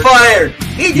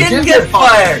He didn't get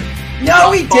fired.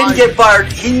 No, he didn't get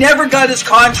fired. He never got his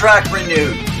contract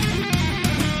renewed.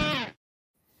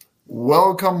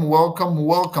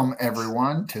 Welcome,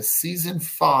 everyone, to Season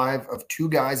 5 of Two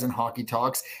Guys in Hockey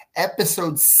Talks,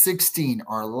 Episode 16,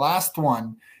 our last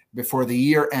one before the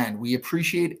year end. We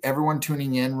appreciate everyone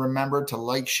tuning in. Remember to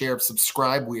like, share,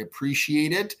 subscribe. We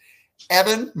appreciate it.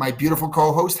 Evan, my beautiful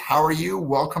co-host, how are you?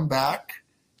 Welcome back.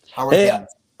 How are you?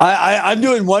 I'm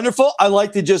doing wonderful. I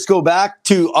like to just go back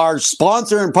to our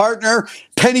sponsor and partner,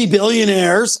 Penny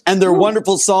Billionaires, and their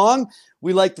wonderful song.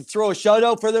 We like to throw a shout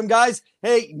out for them, guys.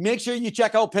 Hey, make sure you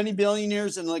check out Penny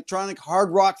Billionaires, an electronic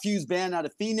hard rock fused band out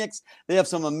of Phoenix. They have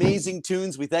some amazing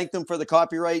tunes. We thank them for the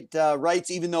copyright rights,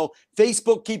 even though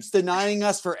Facebook keeps denying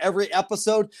us for every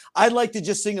episode. I'd like to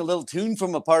just sing a little tune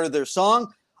from a part of their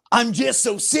song. I'm just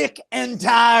so sick and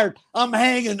tired. I'm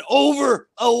hanging over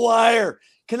a wire.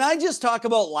 Can I just talk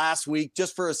about last week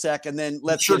just for a sec, and then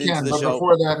let's get into the show?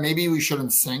 Before that, maybe we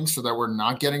shouldn't sing so that we're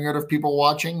not getting rid of people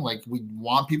watching. Like, we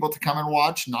want people to come and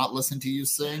watch, not listen to you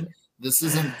sing. This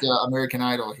isn't American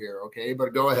Idol here, okay?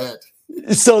 But go ahead.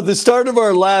 So the start of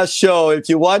our last show, if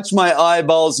you watch my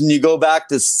eyeballs and you go back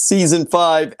to Season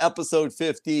 5, Episode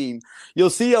 15, you'll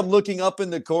see I'm looking up in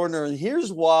the corner, and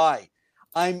here's why.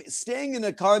 I'm staying in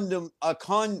a condom. I'm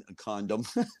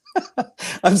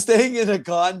staying in a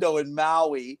condo in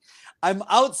Maui. I'm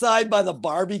outside by the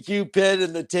barbecue pit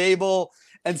and the table,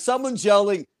 and someone's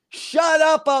yelling, "Shut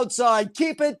up outside,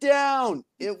 keep it down."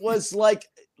 It was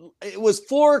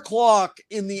 4 o'clock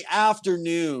in the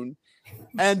afternoon,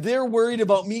 and they're worried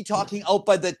about me talking out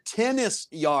by the tennis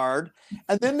yard.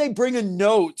 And then they bring a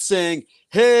note saying,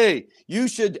 "Hey, you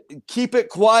should keep it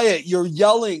quiet. You're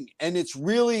yelling, and it's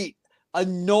really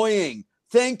annoying.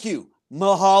 Thank you.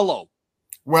 Mahalo."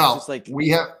 Well, I'm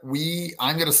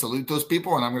going to salute those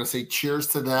people, and I'm going to say cheers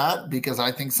to that, because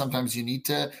I think sometimes you need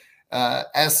to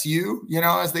SU,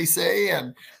 as they say,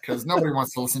 and because nobody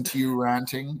wants to listen to you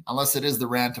ranting, unless it is the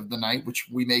rant of the night, which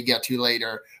we may get to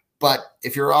later. But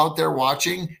if you're out there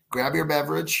watching, grab your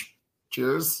beverage.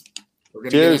 Cheers. We're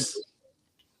going to cheers.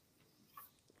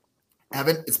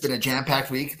 Evan, it's been a jam-packed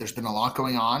week. There's been a lot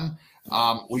going on.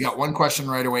 We got one question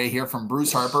right away here from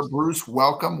Bruce Harper. Bruce,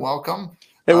 welcome.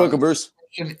 Hey, welcome, Bruce.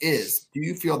 The question is, do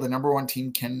you feel the number one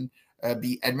team can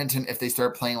be Edmonton if they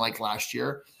start playing like last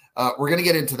year? We're going to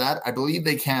get into that. I believe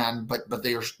they can, but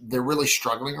they're really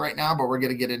struggling right now, but we're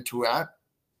going to get into that.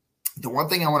 The one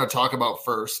thing I want to talk about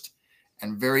first,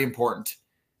 and very important,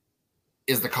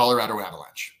 is the Colorado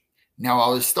Avalanche. Now,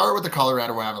 I'll start with the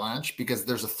Colorado Avalanche because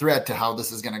there's a thread to how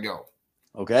this is going to go.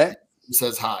 Okay. He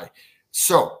says hi.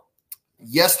 So,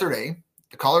 yesterday,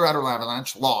 the Colorado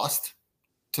Avalanche lost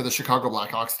to the Chicago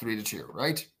Blackhawks 3-2,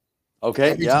 right?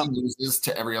 Okay, every team loses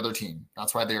to every other team.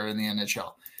 That's why they're in the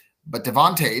NHL. But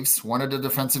Devon Toews, one of the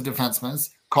defensive defensemen,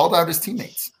 called out his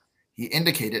teammates. He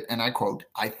indicated, and I quote,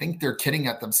 "I think they're kidding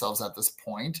at themselves at this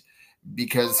point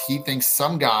because he thinks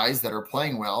some guys that are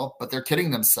playing well, but they're kidding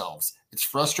themselves. It's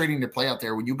frustrating to play out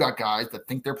there when you got guys that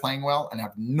think they're playing well and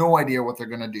have no idea what they're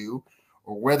going to do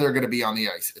or where they're going to be on the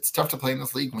ice. It's tough to play in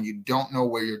this league when you don't know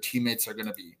where your teammates are going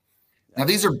to be." Now,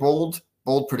 these are bold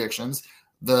predictions.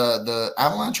 The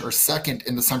Avalanche are second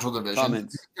in the Central Division.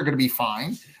 They're going to be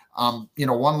fine.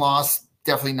 One loss,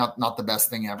 definitely not the best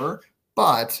thing ever.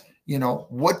 But,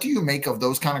 what do you make of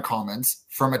those kind of comments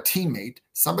from a teammate,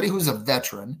 somebody who's a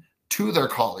veteran, to their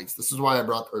colleagues? This is why I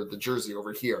brought the jersey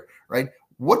over here, right?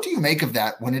 What do you make of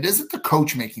that when it isn't the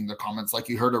coach making the comments, like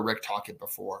you heard of Rick talk it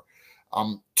before,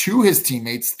 to his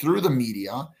teammates through the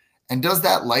media? And does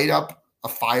that light up a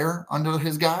fire under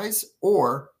his guys,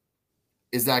 or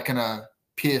is that going to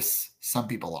piss some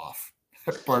people off?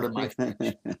 Part of my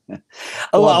speech.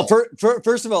 Well,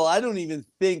 first of all, I don't even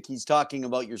think he's talking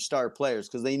about your star players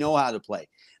because they know how to play.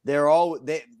 They're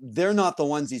not the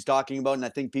ones he's talking about, and I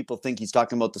think people think he's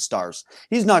talking about the stars.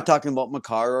 He's not talking about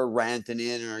Makar or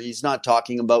Rantanen, or he's not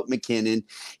talking about McKinnon.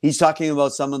 He's talking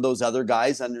about some of those other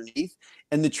guys underneath.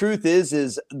 And the truth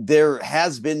is there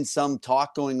has been some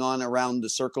talk going on around the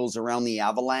circles around the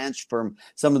Avalanche from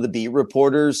some of the beat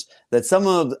reporters that some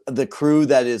of the crew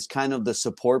that is kind of the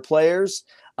support players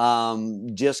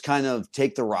just kind of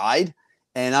take the ride.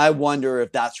 And I wonder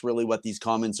if that's really what these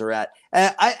comments are at.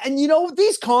 And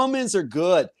these comments are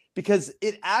good because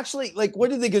it actually,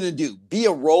 what are they going to do? Be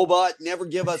a robot, never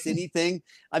give us anything?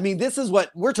 I mean, this is what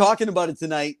we're talking about it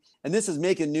tonight. And this is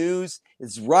making news.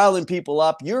 It's riling people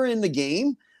up. You're in the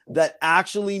game. That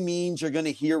actually means you're going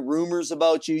to hear rumors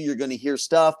about you. You're going to hear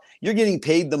stuff. You're getting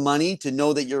paid the money to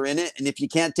know that you're in it. And if you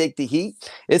can't take the heat,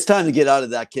 it's time to get out of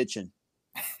that kitchen.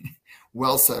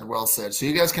 Well said. Well said. So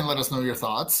you guys can let us know your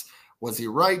thoughts. Was he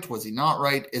right? Was he not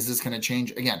right? Is this going to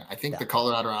change? Again, I think the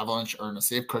Colorado Avalanche are in a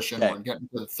safe cushion. We're getting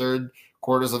to the third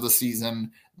quarters of the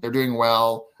season. They're doing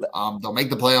well. They'll make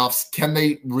the playoffs. Can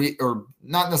they or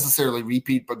not necessarily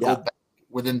repeat, but go back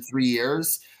within 3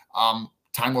 years?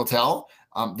 Time will tell.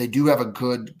 They do have a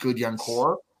good young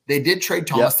core. They did trade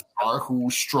Thomas Tatar,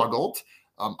 who struggled.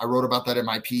 I wrote about that in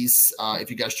my piece. If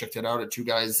you guys checked it out at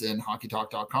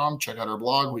twoguysinhockeytalk.com, check out our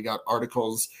blog. We got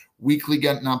articles weekly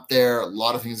getting up there. A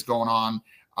lot of things going on.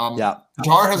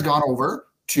 Tatar has gone over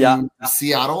to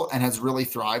Seattle and has really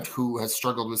thrived, who has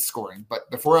struggled with scoring. But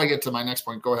before I get to my next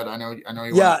point, go ahead. I know you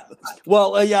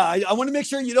I want to make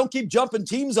sure you don't keep jumping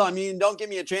teams on me and don't give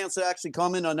me a chance to actually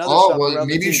comment on other stuff. Well,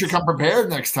 maybe you should come prepared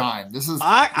next time. This is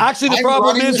the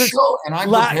problem is the show, and I'm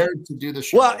prepared to do the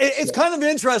show. Well, it's kind of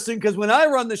interesting because when I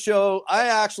run the show, I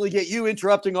actually get you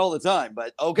interrupting all the time.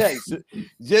 But okay, so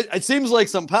it seems like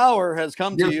some power has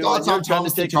come to you. Thoughts on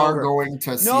Thomas Tatar going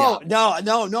to Seattle?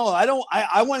 No.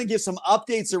 I want to give some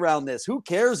updates around this. Who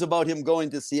cares about him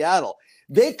going to Seattle?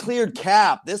 They cleared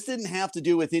cap. This didn't have to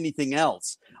do with anything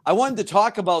else. I wanted to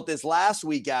talk about this last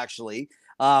week, actually.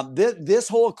 This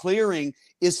whole clearing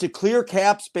is to clear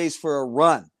cap space for a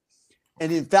run.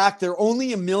 And in fact, they're only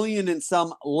 $1 million and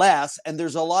some less. And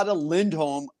there's a lot of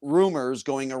Lindholm rumors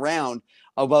going around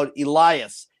about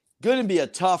Elias. Going to be a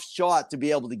tough shot to be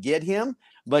able to get him,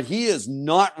 but he is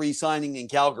not re-signing in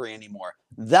Calgary anymore.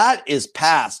 That is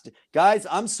past. Guys,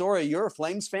 I'm sorry. You're a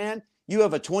Flames fan. You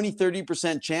have a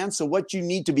 20-30% chance. So what you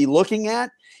need to be looking at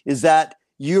is that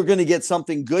you're going to get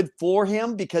something good for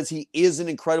him because he is an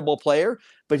incredible player,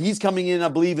 but he's coming in, I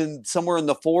believe, in somewhere in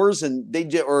the 4s and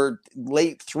or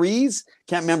late 3s.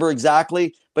 Can't remember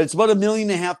exactly, but it's about $1.5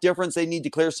 million difference. They need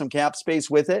to clear some cap space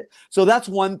with it. So that's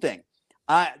one thing.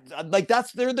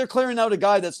 They're clearing out a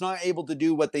guy that's not able to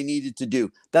do what they needed to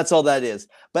do. That's all that is.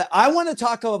 But I want to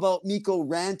talk about Mikko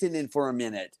Rantanen for a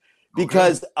minute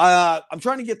because I'm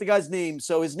trying to get the guy's name.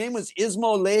 So his name was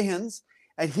Ismo Lehens,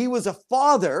 and he was a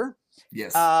father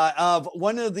of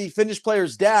one of the Finnish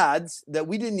players' dads that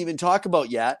we didn't even talk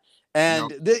about yet.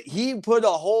 And he put a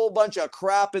whole bunch of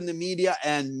crap in the media,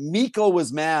 and Mikko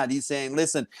was mad. He's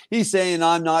saying,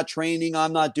 I'm not training,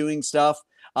 I'm not doing stuff.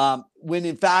 When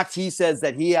in fact he says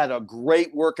that he had a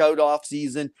great workout off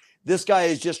season. This guy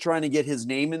is just trying to get his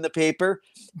name in the paper.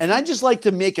 And I just like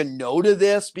to make a note of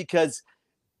this because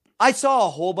I saw a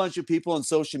whole bunch of people on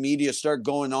social media start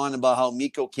going on about how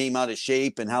Mikko came out of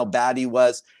shape and how bad he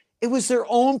was. It was their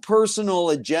own personal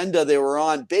agenda they were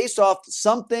on based off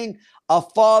something a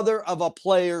father of a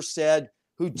player said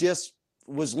who just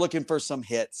was looking for some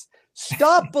hits.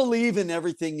 Stop believing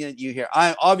everything that you hear.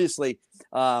 I obviously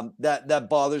that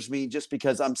bothers me just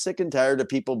because I'm sick and tired of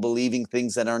people believing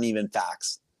things that aren't even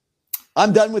facts.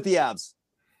 I'm done with the Avs.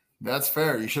 That's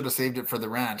fair. You should have saved it for the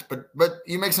rant, but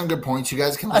you make some good points. You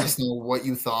guys can let us know what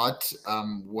you thought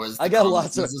was. I got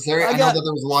lots of necessary. I know that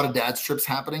there was a lot of dad strips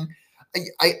happening.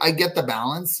 I get the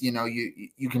balance. You know,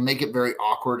 you can make it very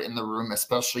awkward in the room,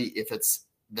 especially if it's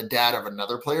the dad of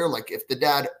another player. Like if the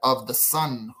dad of the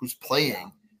son who's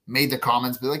playing made the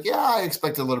comments, be like, yeah, I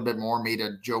expect a little bit more, made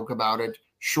a joke about it.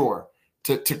 Sure.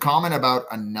 To comment about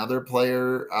another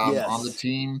player on the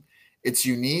team, it's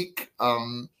unique.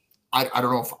 I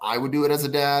don't know if I would do it as a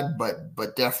dad,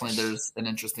 but definitely there's an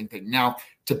interesting thing. Now,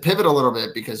 to pivot a little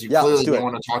bit, because you clearly don't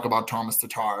want to talk about Thomas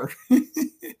Tatar.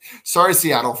 Sorry,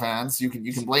 Seattle fans. You can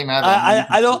blame Evan.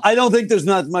 I don't think there's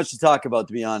not much to talk about,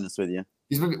 to be honest with you.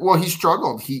 He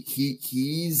struggled.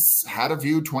 He's had a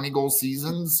few 20-goal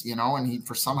seasons, and he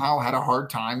somehow had a hard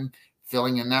time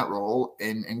filling in that role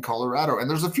in Colorado. And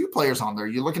there's a few players on there.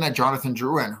 You're looking at Jonathan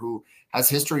Drouin, who has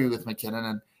history with McKinnon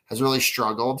and has really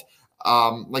struggled.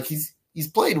 He's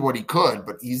played what he could,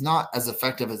 but he's not as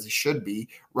effective as he should be.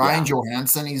 Ryan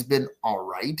Johansson, he's been all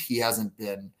right. He hasn't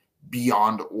been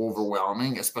beyond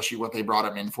overwhelming, especially what they brought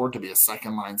him in for, to be a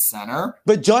second-line center.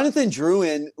 But Jonathan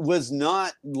Drouin was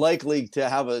not likely to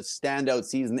have a standout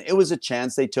season. It was a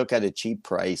chance they took at a cheap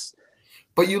price.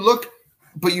 But you look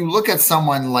at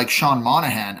someone like Sean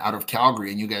Monahan out of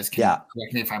Calgary, and you guys can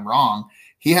correct me if I'm wrong.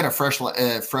 He had a fresh start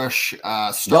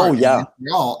in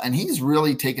Montreal, and he's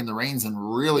really taken the reins and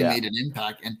really made an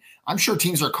impact. And I'm sure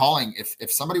teams are calling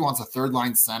if somebody wants a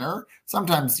third-line center,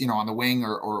 sometimes, on the wing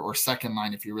or second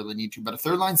line if you really need to, but a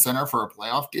third-line center for a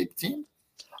playoff team.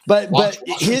 But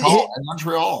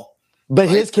Montreal. But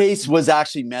his case was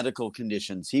actually medical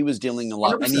conditions. He was dealing a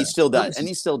lot, and he still does. 100%. And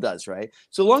he still does, right?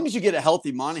 So long as you get a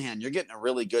healthy Monahan, you're getting a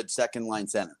really good second-line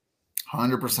center.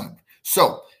 100%.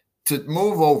 So to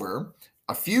move over,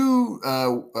 a few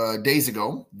days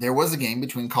ago, there was a game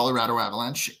between Colorado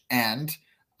Avalanche and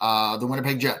the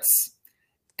Winnipeg Jets.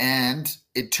 And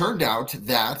it turned out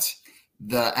that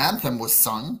the anthem was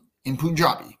sung in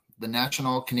Punjabi, the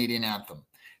national Canadian anthem.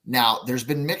 Now, there's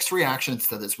been mixed reactions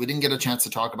to this. We didn't get a chance to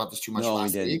talk about this too much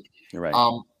last week. You're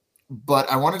right. But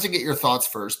I wanted to get your thoughts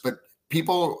first. But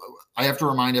people, I have to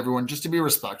remind everyone just to be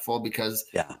respectful, because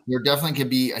there definitely could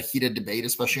be a heated debate,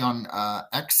 especially on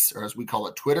X, or as we call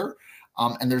it, Twitter.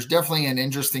 And there's definitely an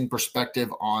interesting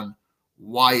perspective on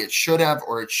why it should have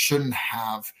or it shouldn't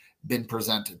have been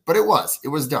presented. But it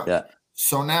was done. Yeah.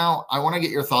 So now I want to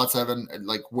get your thoughts, Evan.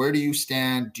 Like, where do you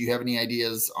stand? Do you have any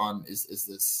ideas on, is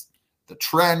this the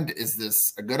trend? Is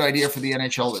this a good idea for the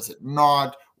NHL? Is it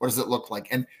not? What does it look like?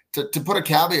 And to put a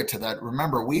caveat to that,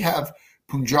 remember, we have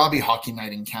Punjabi Hockey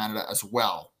Night in Canada as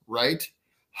well, right?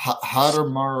 Har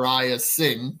Mariah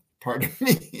Singh, pardon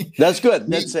me. That's good.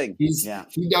 That's Singh.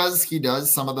 He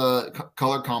does some of the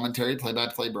color commentary,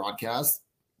 play-by-play broadcast.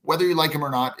 Whether you like him or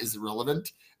not is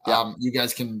irrelevant. Yeah. You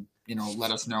guys can,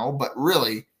 let us know. But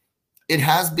really, it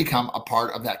has become a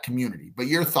part of that community. But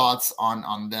your thoughts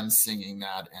on them singing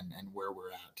that and where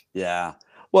we're at? Yeah.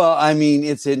 Well, I mean,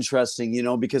 it's interesting,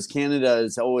 because Canada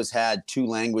has always had two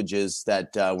languages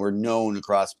that were known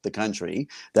across the country,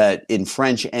 that in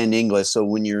French and English. So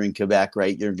when you're in Quebec,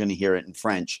 right, you're going to hear it in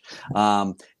French.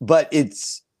 But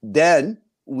then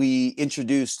we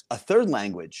introduced a third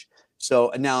language.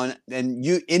 So now,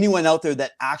 and anyone out there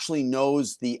that actually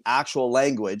knows the actual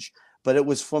language, but it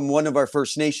was from one of our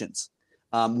First Nations,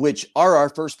 which are our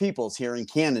First Peoples here in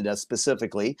Canada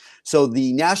specifically. So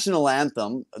the national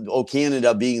anthem, O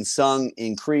Canada, being sung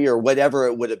in Cree or whatever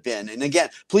it would have been. And again,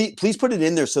 please put it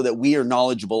in there so that we are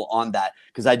knowledgeable on that,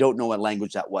 because I don't know what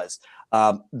language that was.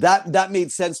 That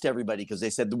made sense to everybody, because they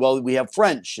said, well, we have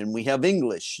French and we have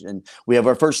English and we have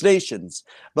our First Nations.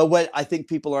 But what I think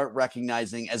people aren't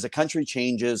recognizing, as the country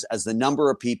changes, as the number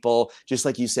of people, just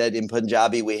like you said, in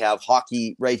Punjabi, we have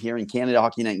hockey right here in Canada,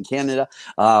 Hockey Night in Canada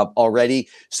already.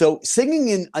 So singing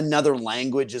in another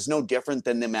language is no different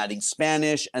than them adding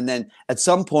Spanish. And then at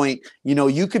some point,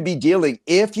 you could be dealing,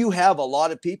 if you have a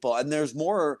lot of people, and there's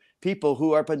more people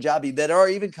who are Punjabi that are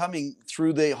even coming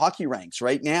through the hockey ranks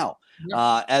right now.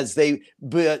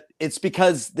 But it's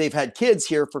because they've had kids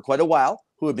here for quite a while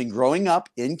who have been growing up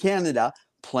in Canada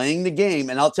playing the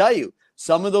game. And I'll tell you,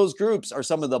 some of those groups are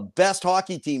some of the best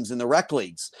hockey teams in the rec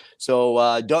leagues.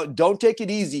 So don't take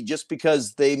it easy just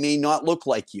because they may not look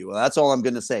like you. That's all I'm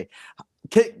going to say.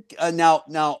 Now,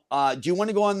 do you want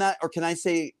to go on that, or can I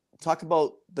talk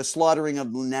about the slaughtering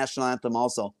of the national anthem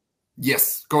also?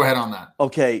 Yes, go ahead on that.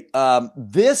 Okay,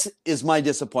 this is my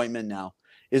disappointment now,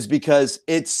 is because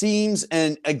it seems,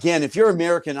 and again, if you're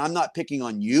American, I'm not picking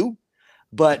on you,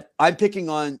 but I'm picking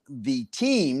on the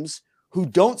teams who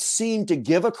don't seem to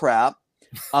give a crap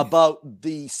about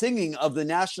the singing of the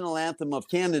national anthem of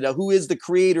Canada, who is the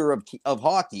creator of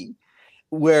hockey,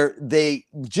 where they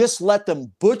just let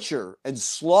them butcher and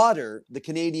slaughter the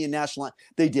Canadian national anthem.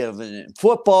 They did it in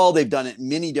football. They've done it in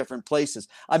many different places.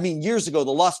 I mean, years ago,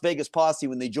 the Las Vegas Posse,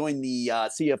 when they joined the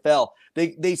CFL,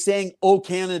 they sang "O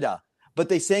Canada," but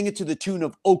they sang it to the tune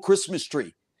of "O Christmas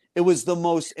Tree." It was the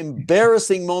most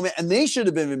embarrassing moment, and they should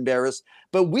have been embarrassed,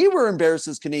 but we were embarrassed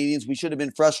as Canadians. We should have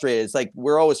been frustrated. It's like,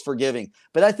 we're always forgiving,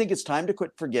 but I think it's time to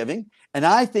quit forgiving. And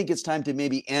I think it's time to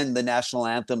maybe end the national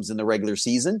anthems in the regular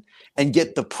season and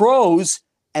get the pros,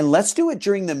 and let's do it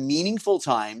during the meaningful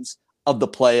times of the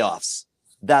playoffs.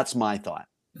 That's my thought.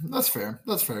 That's fair.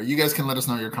 That's fair. You guys can let us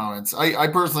know your comments. I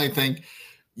personally think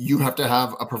you have to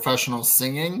have a professional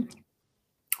singing,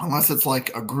 unless it's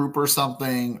like a group or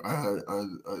something,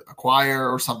 a choir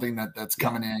or something that's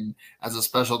coming in as a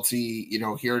specialty.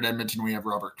 Here at Edmonton, we have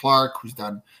Robert Clark, who's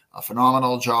done a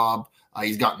phenomenal job.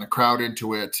 He's gotten the crowd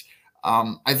into it.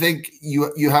 I think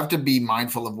you have to be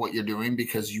mindful of what you're doing,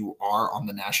 because you are on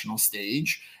the national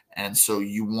stage. And so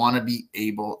you want to be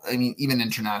able, I mean, even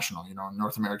international,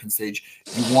 North American stage,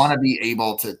 you want to be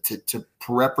able to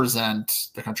represent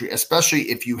the country,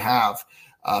 especially if you have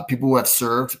people who have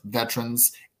served,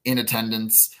 veterans in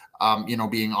attendance,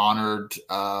 being honored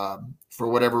for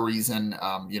whatever reason.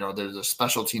 There's a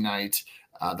specialty night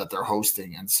that they're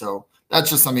hosting. And so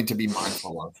that's just something to be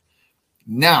mindful of.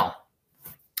 Now,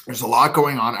 there's a lot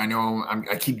going on. I know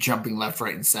I keep jumping left,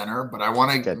 right, and center, but I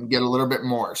want to get a little bit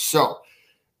more. So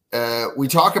we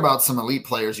talk about some elite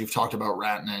players. You've talked about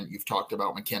RANT, you've talked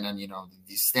about McKinnon,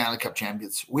 these Stanley Cup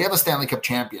champions. We have a Stanley Cup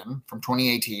champion from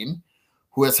 2018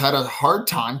 who has had a hard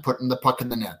time putting the puck in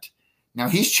the net. Now,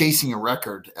 he's chasing a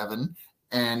record, Evan,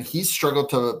 and he's struggled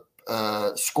to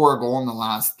score a goal in the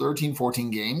last 13, 14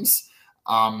 games,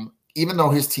 even though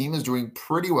his team is doing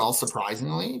pretty well,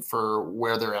 surprisingly, for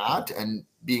where they're at and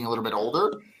being a little bit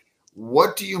older.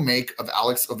 What do you make of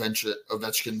Alex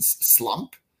Ovechkin's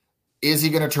slump? Is he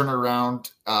going to turn it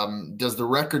around? Does the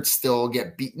record still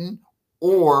get beaten,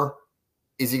 or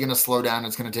is he going to slow down?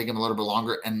 It's going to take him a little bit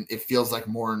longer, and it feels like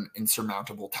more an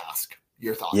insurmountable task.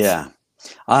 Your thoughts? Yeah.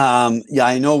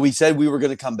 I know we said we were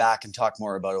going to come back and talk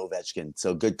more about Ovechkin,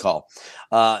 so good call.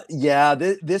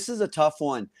 This is a tough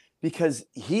one because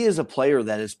he is a player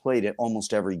that has played at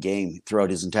almost every game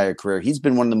throughout his entire career. He's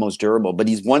been one of the most durable, but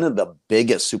he's one of the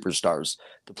biggest superstars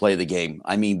to play the game.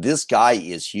 I mean, this guy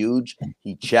is huge.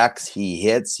 He checks, he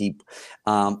hits,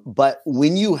 but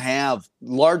when you have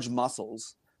large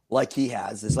muscles like he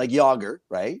has, it's like Yager,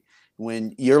 right?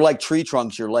 When you're like tree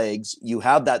trunks, your legs, you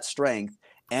have that strength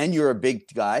and you're a big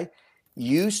guy,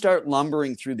 you start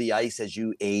lumbering through the ice as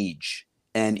you age,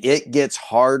 and it gets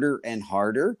harder and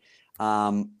harder.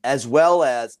 As well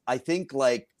as I think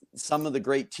like some of the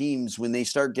great teams, when they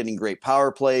start getting great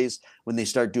power plays, when they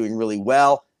start doing really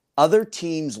well, other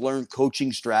teams learn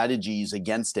coaching strategies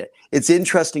against it. It's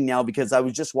interesting now because I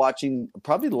was just watching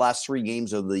probably the last 3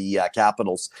 games of the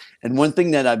Capitals. And one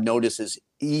thing that I've noticed is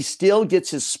he still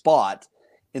gets his spot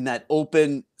in that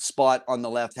open spot on the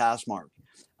left hash mark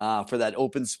for that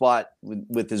open spot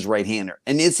with his right hander.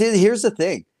 And here's the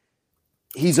thing.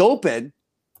 He's open,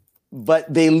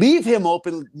 but they leave him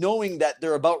open knowing that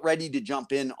they're about ready to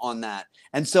jump in on that.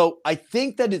 And so I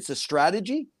think that it's a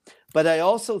strategy, but I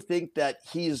also think that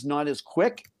he is not as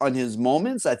quick on his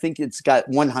moments. I think it's got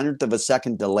 1/100th of a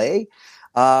second delay.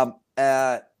 I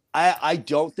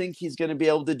don't think he's going to be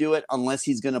able to do it unless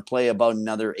he's going to play about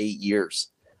another 8 years.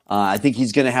 I think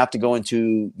he's going to have to go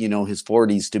into, his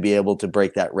 40s to be able to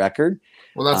break that record.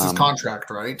 Well, that's his contract,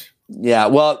 right? Yeah.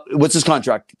 Well, what's his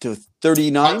contract? To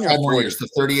 39 or 5 more 40? years, to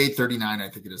 38, 39, I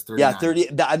think it is. 39. Yeah, 30.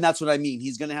 And that's what I mean.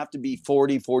 He's going to have to be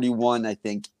 40, 41, I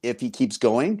think, if he keeps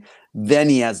going. Then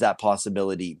he has that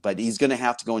possibility. But he's going to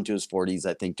have to go into his 40s,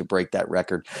 I think, to break that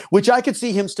record, which I could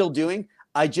see him still doing.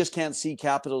 I just can't see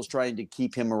Capitals trying to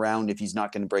keep him around if he's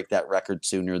not going to break that record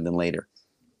sooner than later.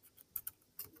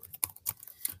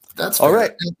 That's fair. All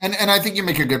right. And I think you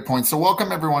make a good point. So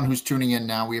welcome everyone who's tuning in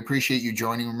now. We appreciate you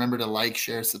joining. Remember to like,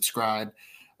 share, subscribe.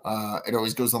 It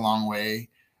always goes a long way.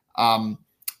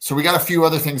 So we got a few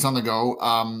other things on the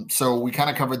go. So we kind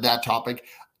of covered that topic.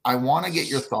 I want to get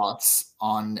your thoughts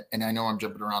on, and I know I'm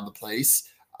jumping around the place,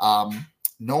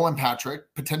 Nolan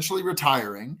Patrick potentially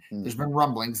retiring. There's been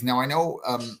rumblings. Now I know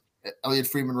Elliot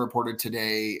Friedman reported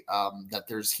today that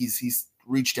he's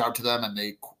reached out to them,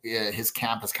 and his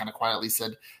camp has kind of quietly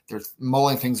said they're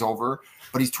mulling things over.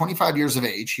 But he's 25 years of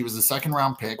age. He was a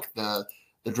second-round pick, the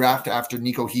draft after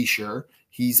Nico Hischier.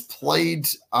 He's played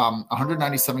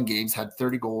 197 games, had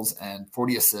 30 goals and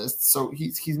 40 assists. So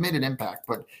he's made an impact.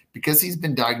 But because he's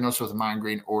been diagnosed with a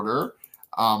migraine order,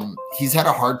 he's had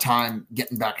a hard time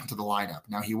getting back into the lineup.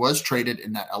 Now, he was traded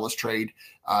in that Ellis trade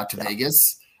to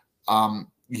Vegas.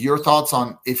 Your thoughts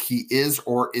on if he is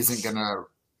or isn't going to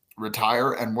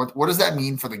retire, and what does that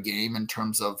mean for the game in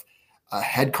terms of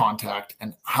head contact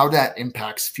and how that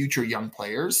impacts future young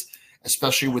players,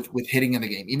 especially with hitting in the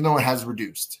game, even though it has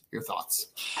reduced? Your thoughts?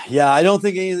 Yeah, I don't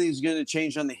think anything's going to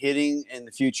change on the hitting and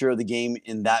the future of the game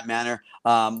in that manner.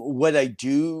 What I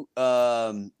do,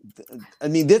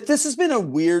 this has been a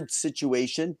weird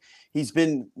situation. He's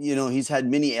been, he's had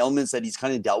many ailments that he's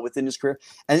kind of dealt with in his career.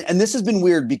 And this has been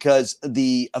weird because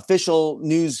the official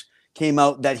news came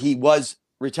out that he was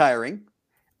retiring.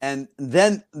 And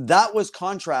then that was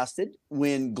contrasted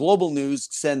when Global News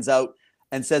sends out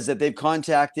and says that they've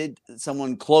contacted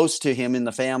someone close to him in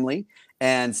the family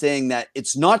and saying that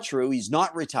it's not true. He's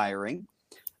not retiring.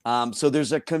 So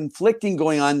there's a conflicting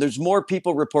going on. There's more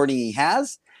people reporting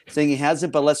saying he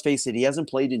hasn't, but let's face it, he hasn't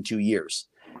played in 2 years.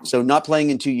 So not playing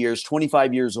in 2 years,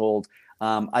 25 years old.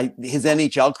 His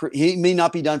NHL career, he may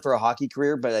not be done for a hockey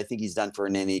career, but I think he's done for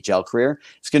an NHL career.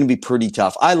 It's going to be pretty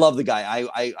tough. I love the guy.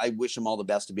 I wish him all the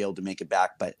best to be able to make it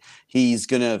back, but he's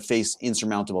going to face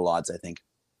insurmountable odds, I think.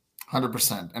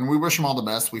 100%. And we wish him all the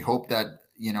best. We hope that,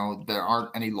 there aren't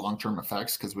any long-term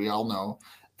effects, because we all know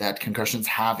that concussions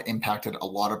have impacted a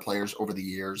lot of players over the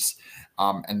years,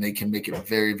 and they can make it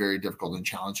very, very difficult and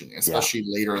challenging, especially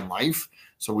later in life.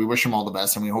 So we wish him all the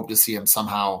best, and we hope to see him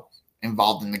somehow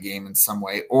involved in the game in some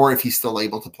way, or if he's still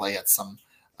able to play at some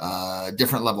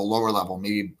different level, lower level,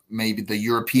 maybe the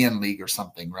European League or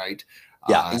something, right?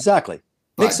 Yeah, exactly.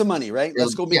 Make some money, right?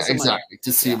 Let's go make some money. Exactly,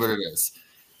 to see what it is.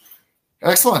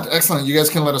 Excellent. You guys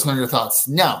can let us know your thoughts.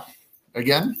 Now,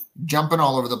 again, jumping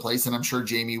all over the place, and I'm sure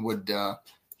Jamie would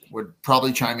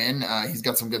probably chime in. He's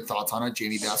got some good thoughts on it.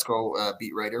 Jamie Basco,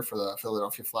 beat writer for the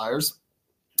Philadelphia Flyers.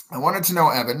 I wanted to know,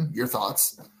 Evan, your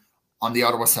thoughts on the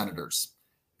Ottawa Senators.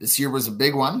 This year was a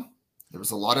big one. There was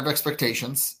a lot of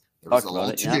expectations. There was a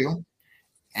lot to do.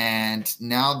 And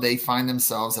now they find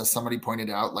themselves, as somebody pointed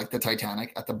out, like the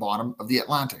Titanic at the bottom of the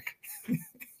Atlantic.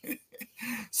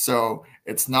 So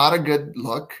it's not a good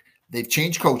look. They've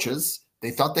changed coaches. They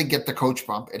thought they'd get the coach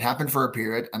bump. It happened for a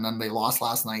period, and then they lost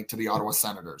last night to the Ottawa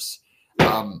Senators.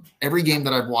 Every game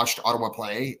that I've watched Ottawa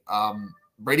play,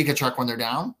 Brady Tkachuk, when they're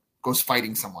down, goes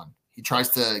fighting someone. He tries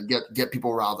to get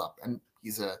people riled up, and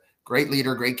he's a great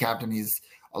leader, great captain. He's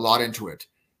a lot into it.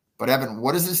 But Evan,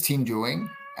 what is this team doing,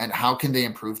 and how can they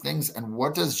improve things? And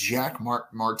what does Jacques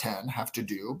Martin have to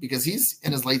do? Because he's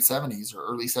in his late 70s or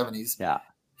early 70s. Yeah.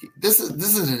 This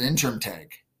is an interim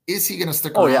tag. Is he going to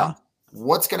stick around? Yeah.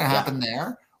 What's going to happen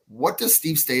there? What does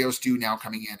Steve Staios do now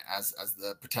coming in as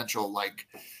the potential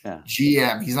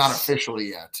GM? He's not officially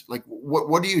yet. Like,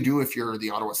 what do you do if you're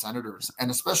the Ottawa Senators? And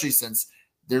especially since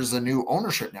there's a new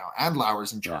ownership now.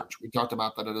 Adlauer's in charge. We talked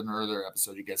about that in an earlier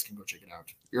episode. You guys can go check it out.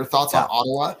 Your thoughts on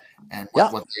Ottawa and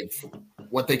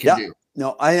what they can do?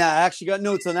 No, I actually got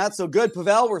notes on that. So good,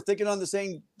 Pawel. We're thinking on the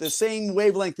same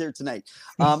wavelength here tonight.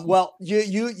 Well,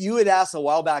 you had asked a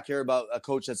while back here about a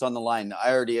coach that's on the line.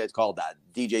 I already had called that,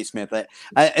 DJ Smith, and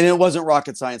it wasn't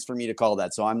rocket science for me to call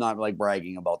that. So I'm not like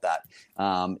bragging about that.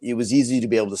 It was easy to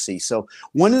be able to see. So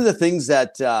one of the things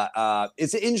that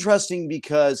it's interesting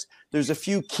because there's a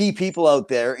few key people out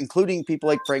there, including people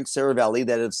like Frank Saravelli,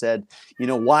 that have said,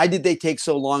 why did they take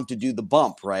so long to do the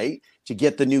bump, right? To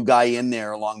get the new guy in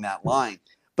there along that line.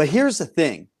 But here's the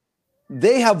thing.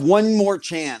 They have one more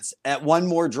chance at one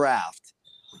more draft.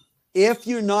 If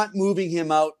you're not moving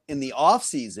him out in the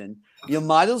offseason, you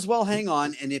might as well hang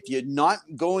on. And if you're not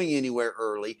going anywhere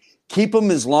early, keep him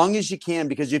as long as you can,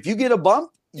 because if you get a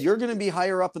bump, you're going to be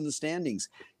higher up in the standings.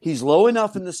 He's low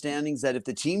enough in the standings that if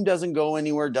the team doesn't go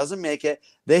anywhere, doesn't make it,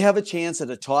 they have a chance at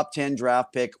a top 10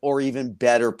 draft pick or even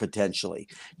better potentially,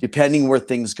 depending where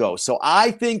things go. So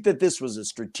I think that this was a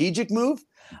strategic move.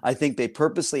 I think they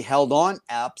purposely held on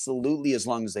absolutely as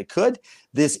long as they could.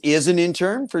 This is an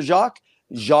intern for Jacques.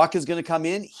 Jacques is going to come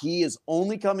in. He is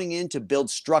only coming in to build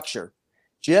structure.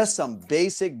 Just some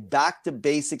basic, back to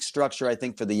basic structure, I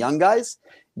think, for the young guys.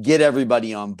 Get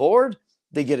everybody on board.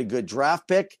 They get a good draft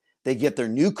pick. They get their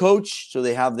new coach, so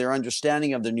they have their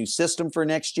understanding of their new system for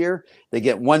next year. They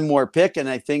get one more pick, and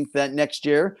I think that next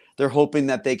year they're hoping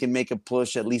that they can make a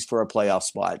push at least for a playoff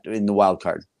spot in the wild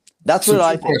card. That's what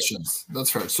I think. Questions. That's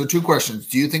fair. So 2 questions.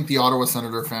 Do you think the Ottawa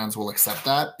Senator fans will accept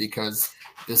that? Because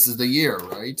this is the year,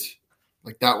 right?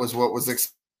 Like that was what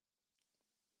was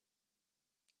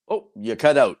Oh, you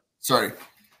cut out. Sorry.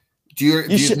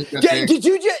 Did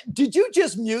you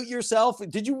just mute yourself?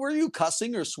 Were you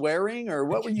cussing or swearing or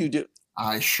what were you doing?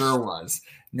 I sure was.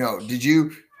 No. Did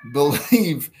you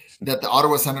believe that the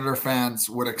Ottawa Senator fans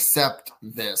would accept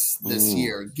this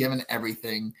year, given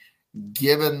everything,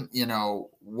 given,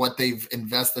 what they've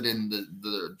invested in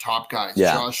the top guys,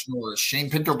 Josh Norris, Shane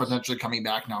Pinto potentially coming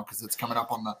back now because it's coming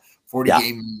up on the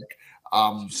 40-game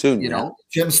mark. Soon,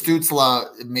 Jim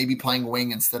Stützle maybe playing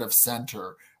wing instead of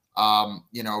center.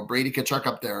 Brady Tkachuk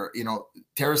up there,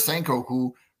 Tarasenko,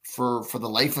 who for the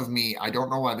life of me, I don't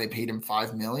know why they paid him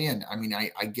 $5 million. I mean,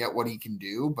 I get what he can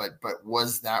do, but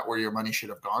was that where your money should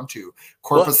have gone to?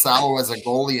 Korpisalo as a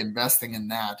goalie, investing in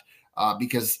that,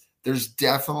 because there's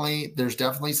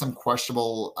definitely some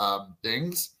questionable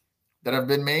things that have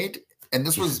been made. And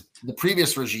this was the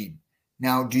previous regime.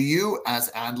 Now, do you,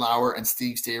 as Adlauer and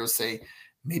Steve Staios, say,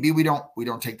 maybe we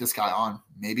don't take this guy on.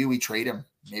 Maybe we trade him.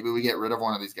 Maybe we get rid of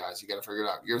one of these guys. You got to figure it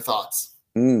out. Your thoughts?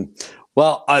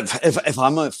 Well, if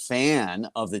I'm a fan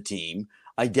of the team,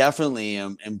 I definitely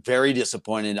am very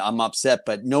disappointed. I'm upset,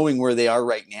 but knowing where they are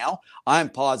right now, I'm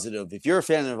positive. If you're a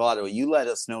fan of Ottawa, you let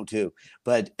us know too.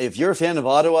 But if you're a fan of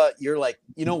Ottawa, you're like,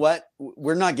 you know what?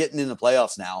 We're not getting in the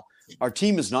playoffs now. Our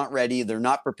team is not ready. They're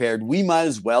not prepared. We might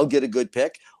as well get a good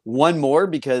pick. One more,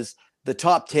 because the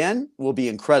top 10 will be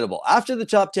incredible. After the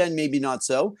top 10, maybe not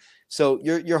so. So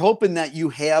you're hoping that you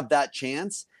have that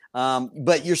chance,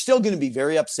 but you're still going to be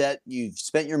very upset. You've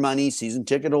spent your money. Season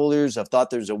ticket holders have thought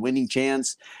there's a winning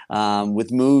chance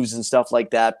with moves and stuff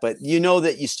like that. But you know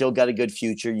that you still got a good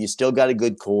future. You still got a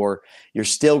good core.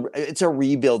 It's a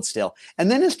rebuild still. And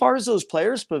then as far as those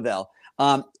players, Pawel,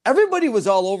 everybody was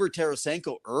all over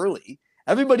Tarasenko early.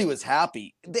 Everybody was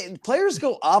happy. Players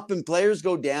go up and players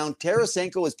go down.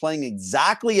 Tarasenko is playing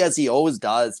exactly as he always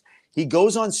does. He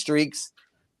goes on streaks.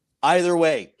 Either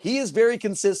way, he is very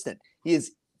consistent. He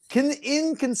is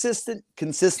inconsistent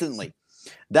consistently.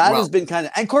 That has been kind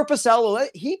of, and Korpisalo,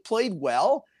 he played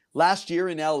well last year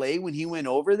in LA when he went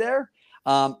over there.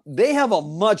 They have a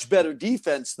much better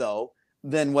defense though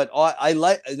than what I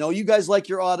like. I know you guys like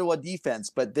your Ottawa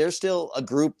defense, but they're still a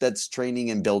group that's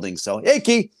training and building. So, hey,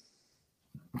 Key.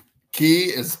 Key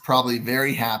is probably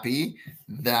very happy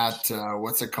that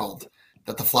what's it called?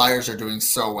 That the Flyers are doing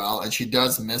so well, and she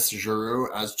does miss Giroux,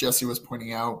 as Jesse was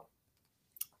pointing out.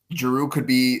 Giroux could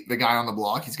be the guy on the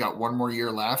block. He's got one more year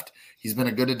left. He's been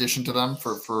a good addition to them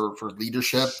for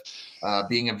leadership,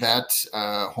 being a vet,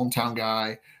 hometown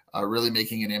guy, really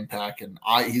making an impact. And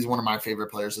he's one of my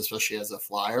favorite players, especially as a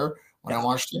Flyer when I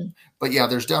watched him. But yeah,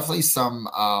 there's definitely some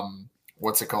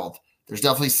what's it called? There's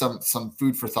definitely some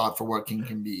food for thought for what King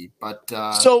can be. But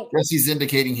so Jesse's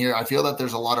indicating here, I feel that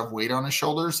there's a lot of weight on his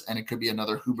shoulders, and it could be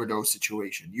another Huberdeau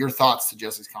situation. Your thoughts to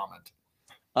Jesse's comment?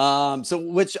 So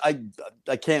which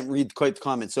I can't read quite the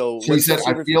comment. So he said,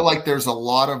 I feel like there's a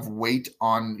lot of weight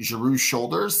on Giroux's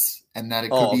shoulders, and that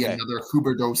it could be another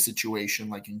Huberdeau situation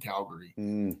like in Calgary.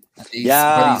 Mm. But he's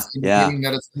indicating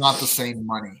that it's not the same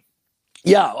money.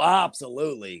 Yeah,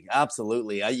 absolutely.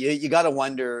 Absolutely. You got to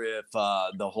wonder if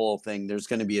the whole thing, there's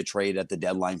going to be a trade at the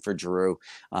deadline for Giroux.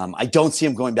 I don't see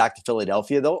him going back to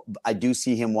Philadelphia, though. I do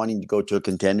see him wanting to go to a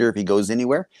contender if he goes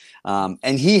anywhere.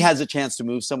 And he has a chance to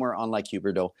move somewhere, unlike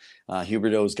Huberdeau.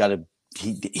 Huberdeau's got to,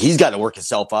 he's got to work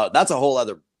himself out. That's a whole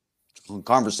other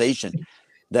conversation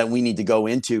that we need to go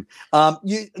into.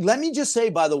 Let me just say,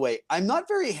 by the way, I'm not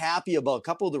very happy about a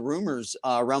couple of the rumors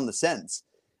around the Sens.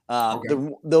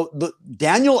 The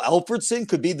Daniel Alfredson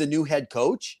could be the new head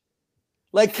coach.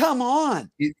 Like, come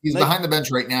on. He's behind the bench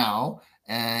right now.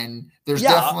 And there's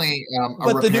definitely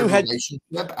a repaired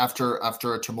relationship after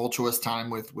a tumultuous time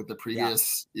with the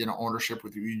previous, ownership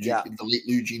with Eugene, the late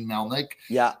Eugene Melnyk.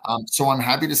 Yeah. So I'm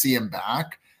happy to see him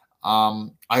back.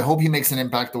 I hope he makes an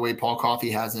impact the way Paul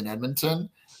Coffey has in Edmonton.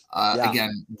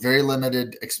 Again, very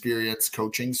limited experience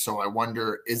coaching. So I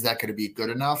wonder, is that going to be good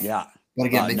enough? Yeah. But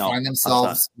again, they find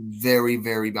themselves very,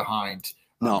 very behind.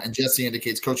 And Jesse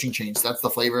indicates coaching change. That's the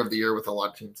flavor of the year with a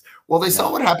lot of teams. Well, they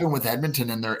saw what happened with Edmonton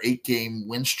in their 8-game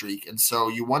win streak. And so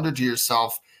you wonder to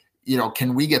yourself,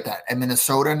 can we get that? And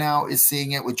Minnesota now is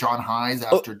seeing it with John Hynes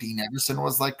after Dean Everson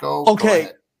was let go.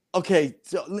 Okay.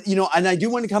 So, and I do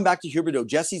want to come back to Huberdeau.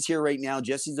 Jesse's here right now.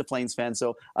 Jesse's a Flames fan.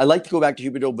 So I'd like to go back to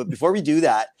Huberdeau. But before we do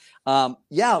that,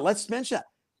 let's mention that.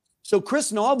 So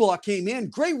Chris Knobloch came in.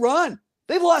 Great run.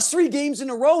 They've lost 3 games in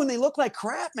a row, and they look like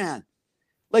crap, man.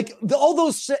 Like, all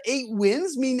those 8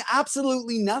 wins mean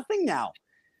absolutely nothing now.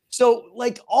 So,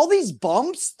 like, all these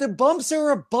bumps, the bumps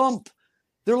are a bump.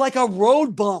 They're like a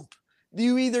road bump.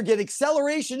 You either get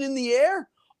acceleration in the air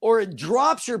or it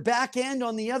drops your back end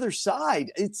on the other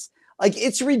side.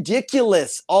 It's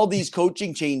ridiculous, all these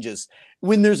coaching changes.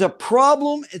 When there's a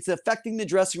problem, it's affecting the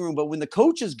dressing room. But when the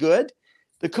coach is good.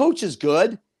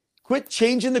 Quit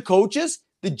changing the coaches.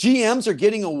 The GMs are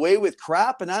getting away with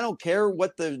crap, and I don't care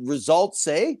what the results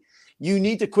say. You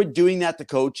need to quit doing that to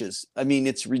coaches. I mean,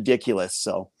 it's ridiculous.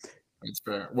 So that's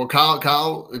fair. Well,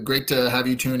 Kyle, great to have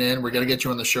you tune in. We're going to get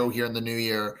you on the show here in the new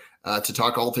year to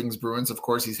talk all things Bruins. Of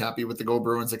course, he's happy with the Go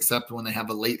Bruins, except when they have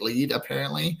a late lead,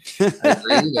 apparently. I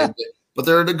agree. But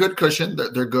they're at a good cushion.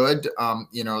 They're good.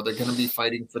 They're going to be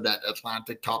fighting for that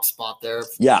Atlantic top spot there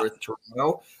with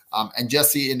Toronto. And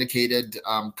Jesse indicated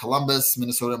Columbus,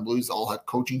 Minnesota, and Blues all had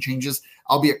coaching changes.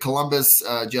 Albeit Columbus,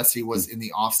 Jesse was in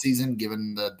the offseason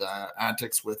given the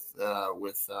antics with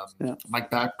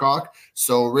Mike Babcock.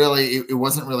 So really, it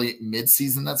wasn't really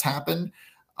midseason that's happened.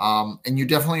 And you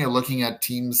definitely are looking at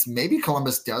teams. Maybe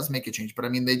Columbus does make a change, but I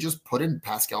mean, they just put in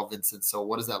Pascal Vincent. So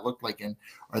what does that look like? And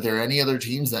are there any other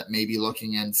teams that may be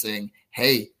looking and saying,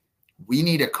 hey, we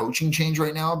need a coaching change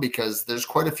right now? Because there's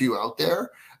quite a few out there.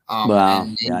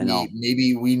 And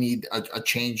maybe we need a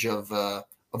change of a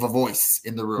voice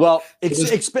in the room. Well,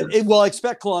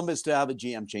 expect Columbus to have a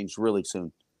GM change really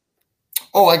soon.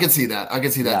 Oh, I can see that.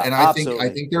 Yeah, and I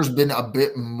think there's been a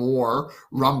bit more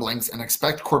rumblings, and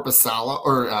expect Korpisalo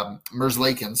or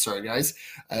Merzlakin. Sorry, guys,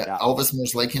 Elvis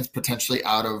Merzlakin's potentially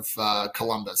out of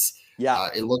Columbus. Yeah,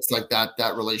 it looks like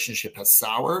that relationship has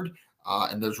soured,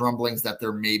 and there's rumblings that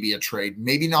there may be a trade,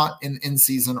 maybe not in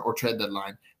season or trade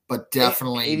deadline, but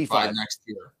definitely 85. by next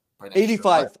year.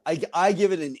 85. I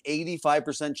give it an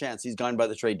 85% chance he's gone by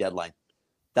the trade deadline.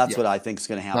 That's what I think is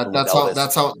going to happen.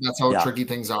 That's how tricky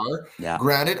things are. Yeah.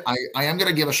 Granted, I am going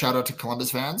to give a shout out to Columbus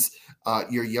fans.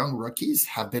 Your young rookies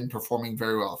have been performing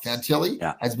very well. Fantilli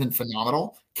has been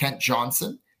phenomenal. Kent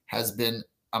Johnson has been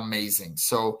amazing.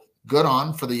 So good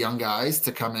on for the young guys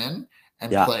to come in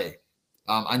and play.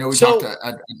 I know we talked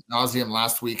ad nauseum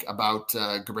last week about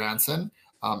Gabranson.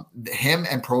 Him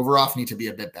and Provorov need to be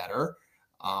a bit better.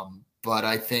 But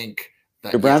I think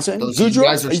that Gabranson,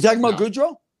 Goudreau. Are you talking about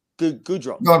Goudreau?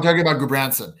 Goudreau. No, I'm talking about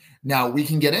Gudbranson. Now we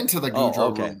can get into the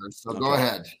Goudreau rumors. So go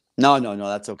ahead. No,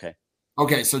 that's okay.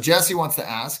 Okay, so Jesse wants to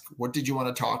ask, what did you want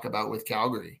to talk about with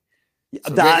Calgary?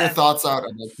 So get your thoughts out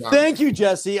on this. Thank you,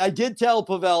 Jesse. I did tell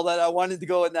Pawel that I wanted to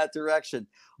go in that direction.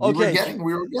 Okay.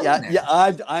 We were getting there.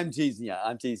 Yeah. I'm teasing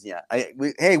you.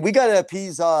 Hey, we got to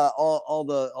appease all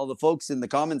the folks in the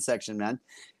comment section, man.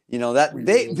 You know that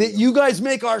you guys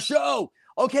make our show.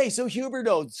 Okay, so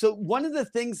Huberdeau. So one of the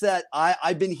things that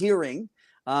I've been hearing,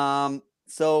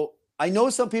 so I know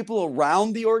some people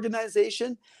around the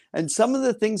organization, and some of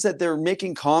the things that they're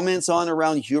making comments on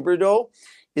around Huberdeau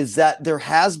is that there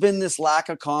has been this lack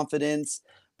of confidence,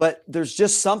 but there's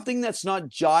just something that's not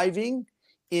jiving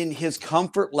in his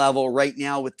comfort level right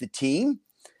now with the team.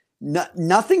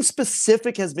 Nothing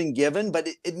specific has been given, but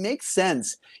it makes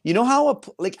sense. You know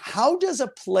how does a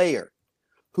player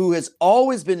who has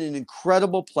always been an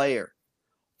incredible player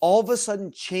all of a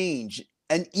sudden change?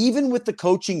 And even with the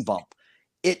coaching bump,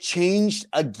 it changed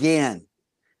again.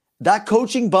 That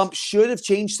coaching bump should have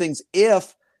changed things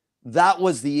if that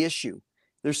was the issue.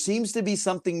 There seems to be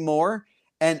something more.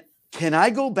 And can I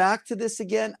go back to this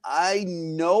again? I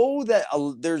know that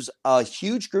there's a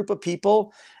huge group of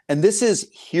people, and this is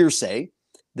hearsay.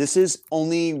 This is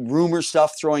only rumor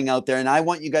stuff throwing out there. And I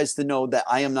want you guys to know that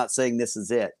I am not saying this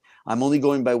is it. I'm only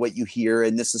going by what you hear,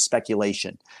 and this is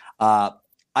speculation. I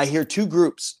hear two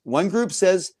groups. One group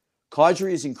says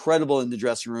Kadri is incredible in the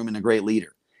dressing room and a great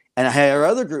leader. And I hear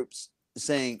other groups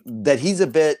saying that he's a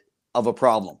bit of a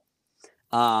problem.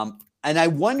 And I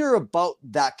wonder about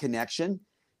that connection.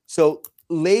 So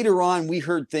later on, we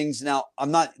heard things. Now, I'm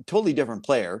not a totally different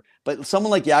player, but someone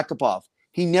like Yakupov,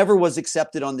 he never was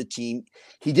accepted on the team.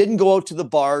 He didn't go out to the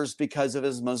bars because of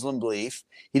his Muslim belief.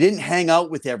 He didn't hang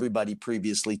out with everybody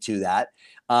previously to that.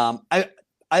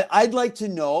 I'd like to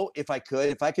know if I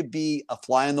could be a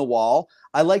fly on the wall.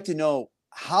 I'd like to know,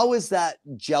 how is that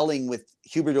gelling with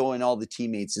Huberdeau and all the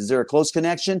teammates? Is there a close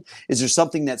connection? Is there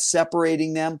something that's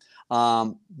separating them?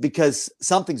 Because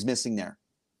something's missing there.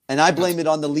 And I blame it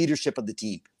on the leadership of the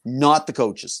team, not the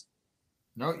coaches.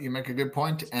 No, you make a good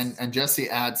point. And Jesse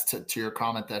adds to your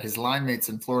comment that his line mates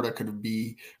in Florida could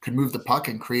move the puck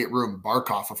and create room.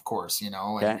 Barkov, of course,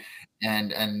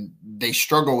 and they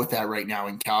struggle with that right now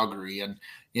in Calgary. And,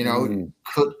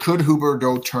 could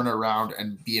Huberdeau turn around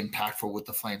and be impactful with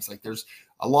the Flames? Like, there's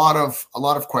a lot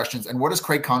of questions. And what does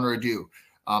Craig Conroy do?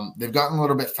 They've gotten a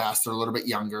little bit faster, a little bit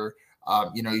younger.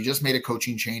 You just made a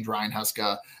coaching change, Ryan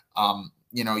Huska.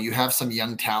 You have some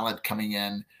young talent coming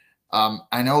in.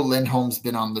 I know Lindholm's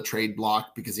been on the trade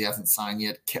block because he hasn't signed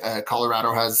yet.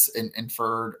 Colorado has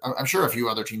inferred. I'm sure a few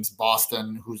other teams,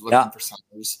 Boston, who's looking for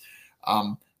centers.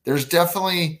 There's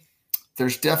definitely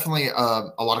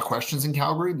a lot of questions in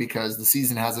Calgary because the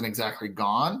season hasn't exactly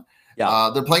gone.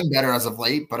 Yeah. They're playing better as of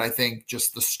late, but I think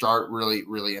just the start really,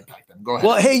 really impacted them. Go ahead.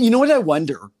 Well, hey, you know what I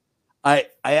wonder? I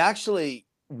actually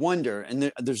wonder,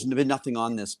 and there's been nothing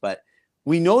on this, but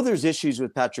we know there's issues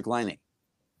with Patrick Laine.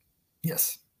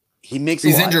 Yes. He's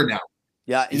injured now.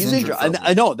 Yeah, he's injured.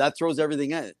 I know that throws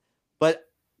everything in it. But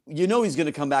he's going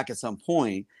to come back at some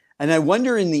point. And I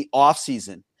wonder in the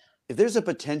offseason if there's a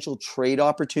potential trade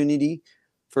opportunity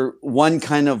for one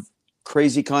kind of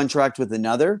crazy contract with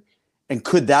another. And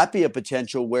could that be a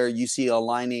potential where you see a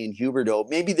Laine and Huberdeau?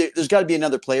 Maybe there's got to be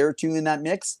another player or two in that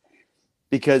mix.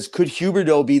 Because could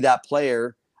Huberdeau be that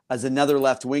player as another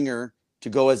left winger to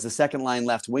go as the second line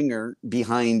left winger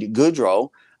behind Goudreau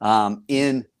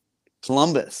in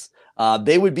Columbus?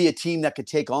 They would be a team that could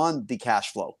take on the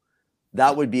cash flow.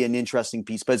 That would be an interesting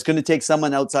piece. But it's going to take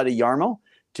someone outside of Jarmo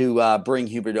to bring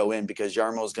Huberdeau in, because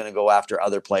Jarmo is going to go after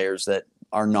other players that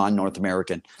are non-North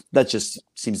American. That just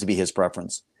seems to be his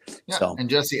preference. Yeah, so. And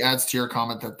Jesse adds to your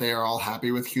comment that they are all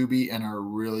happy with Hubie and are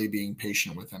really being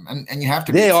patient with him. And you have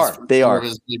to be. They are.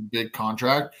 His big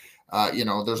contract.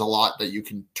 There's a lot that you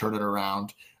can turn it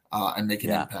around and make an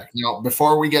impact. Now,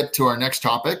 before we get to our next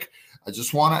topic, I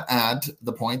just want to add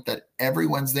the point that every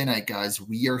Wednesday night, guys,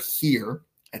 we are here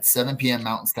at 7 p.m.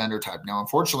 Mountain Standard Time. Now,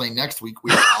 unfortunately, next week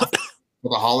we are off for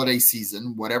the holiday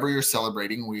season. Whatever you're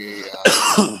celebrating,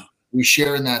 we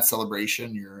share in that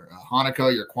celebration. Your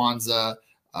Hanukkah, your Kwanzaa,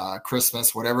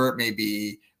 Christmas, whatever it may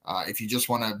be. If you just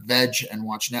want to veg and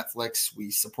watch Netflix,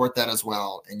 we support that as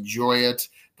well. Enjoy it.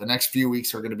 The next few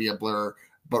weeks are going to be a blur,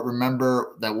 but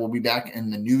remember that we'll be back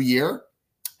in the new year,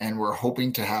 and we're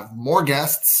hoping to have more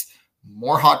guests,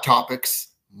 more hot topics,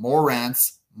 more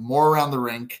rants, more around the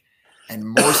rink, and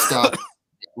more stuff that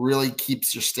really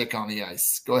keeps your stick on the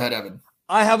ice. Go ahead, Evan.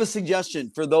 I have a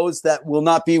suggestion for those that will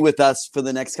not be with us for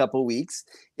the next couple of weeks,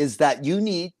 is that you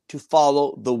need to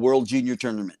follow the World Junior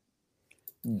Tournament.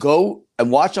 Go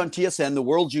and watch on TSN the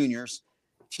World Juniors.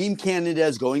 Team Canada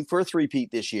is going for a three-peat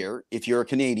this year if you're a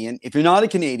Canadian. If you're not a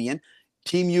Canadian,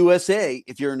 Team USA,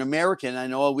 if you're an American. I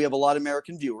know we have a lot of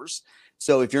American viewers.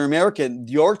 So if you're American,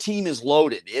 your team is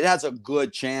loaded. It has a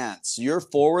good chance. Your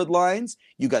forward lines,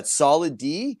 you got solid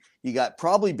D. You got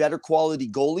probably better quality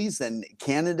goalies than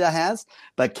Canada has.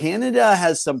 But Canada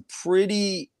has some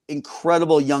pretty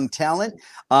incredible young talent.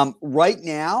 Right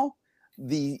now,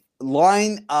 the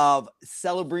line of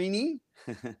Celebrini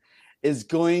is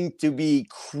going to be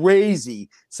crazy.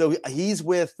 So he's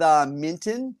with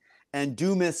Minton and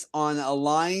Dumas on a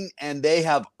line, and they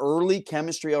have early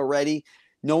chemistry already.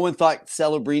 No one thought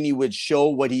Celebrini would show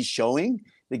what he's showing.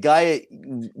 The guy,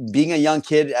 being a young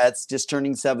kid, that's just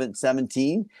turning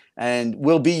 17, and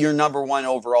will be your number 1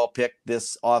 overall pick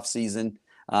this offseason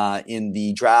in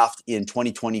the draft in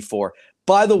 2024.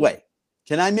 By the way,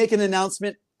 can I make an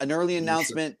announcement, an early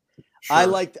announcement? Sure.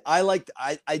 I'm got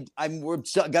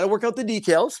to work out the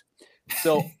details.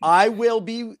 So I will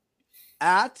be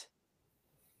at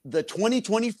the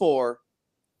 2024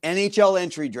 NHL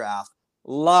entry draft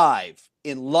live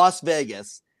in Las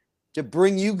Vegas to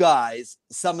bring you guys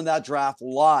some of that draft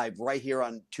live right here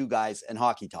on Two Guys and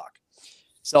Hockey Talk.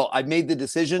 So I've made the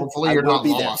decision. Hopefully you're not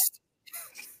lost.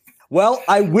 There. Well,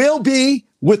 I will be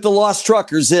with the Lost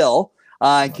Truckers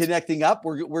connecting up.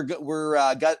 We're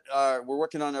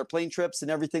working on our plane trips and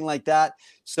everything like that.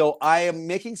 So I am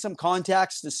making some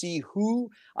contacts to see who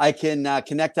I can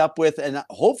connect up with, and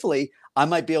hopefully I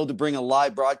might be able to bring a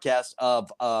live broadcast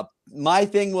of my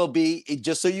thing will be,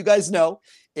 just so you guys know,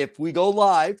 if we go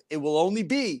live, it will only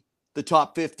be the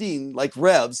top 15, like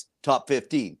Rev's top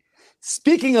 15.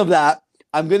 Speaking of that,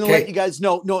 I'm going to let you guys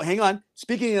know. No, hang on.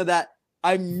 Speaking of that,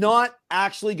 I'm not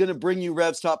actually going to bring you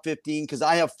Rev's top 15 because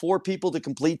I have 4 people to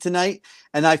complete tonight,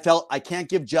 and I felt I can't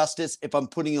give justice if I'm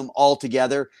putting them all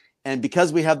together. And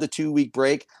because we have the 2-week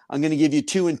break, I'm going to give you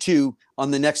 2 and 2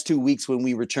 on the next 2 weeks when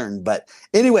we return. But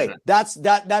anyway, that's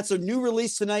a new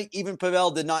release tonight. Even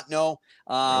Pawel did not know.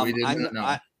 We did not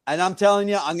know. And I'm telling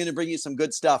you, I'm going to bring you some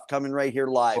good stuff coming right here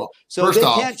live. Well, so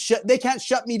they can't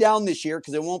shut me down this year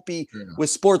because it won't be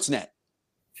with Sportsnet.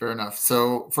 Fair enough.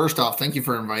 So first off, thank you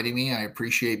for inviting me. I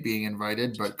appreciate being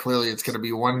invited, but clearly it's going to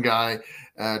be one guy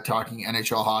talking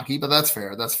NHL hockey, but that's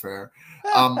fair. That's fair.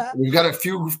 We've got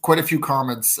quite a few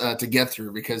comments to get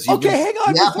through because you've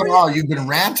you've been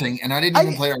ranting, and I didn't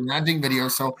even play a ranting video.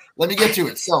 So let me get to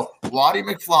it. So Waddy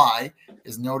McFly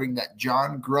is noting that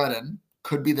John Gruden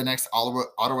could be the next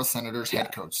Ottawa Senators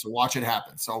head coach. So watch it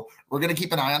happen. So we're going to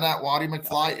keep an eye on that, Waddy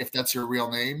McFly, if that's your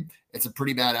real name. It's a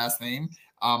pretty badass name.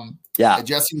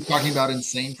 Jesse was talking about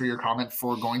insane for your comment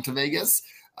for going to Vegas.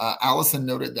 Allison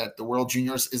noted that the World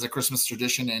Juniors is a Christmas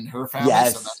tradition in her family,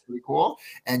 so that's pretty cool.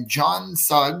 And John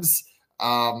Suggs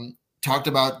talked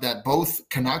about that both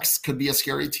Canucks could be a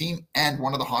scary team, and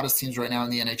one of the hottest teams right now in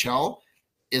the NHL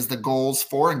is the goals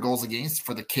for and goals against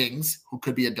for the Kings, who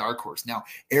could be a dark horse. Now,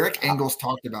 Eric Engels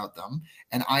talked about them,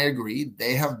 and I agree.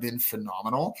 They have been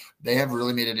phenomenal. They have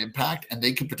really made an impact, and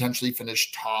they could potentially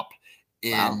finish top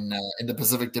in the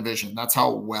Pacific Division. That's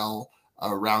how well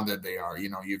rounded they are. You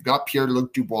know, you've got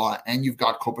Pierre-Luc Dubois and you've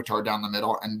got Kopitar down the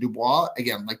middle. And Dubois,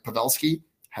 again, like Pavelski,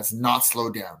 has not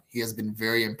slowed down. He has been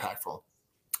very impactful.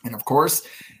 And of course,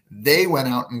 they went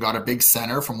out and got a big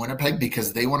center from Winnipeg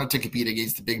because they wanted to compete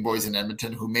against the big boys in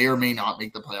Edmonton, who may or may not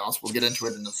make the playoffs. We'll get into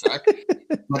it in a sec.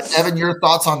 But Evan, your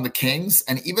thoughts on the Kings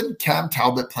and even Cam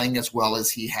Talbot playing as well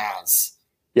as he has?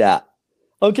 Yeah.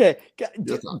 Okay.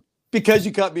 Because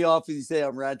you cut me off and you say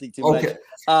I'm ranting too much.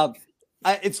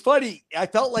 It's funny. I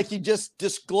felt like you just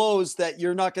disclosed that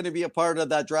you're not going to be a part of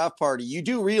that draft party. You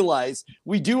do realize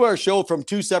we do our show from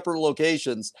 2 separate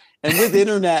locations. And with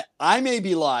internet, I may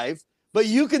be live, but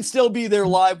you can still be there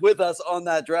live with us on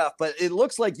that draft. But it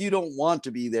looks like you don't want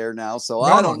to be there now. So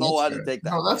I don't know how to take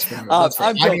that. No, that's fair. That's fair.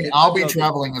 I mean, I'll be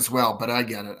traveling as well, but I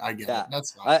get it. It.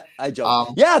 That's fine. I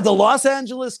joke. The Los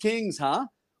Angeles Kings, huh?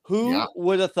 Who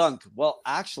would have thunk? Well,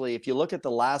 actually, if you look at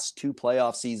the last 2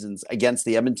 playoff seasons against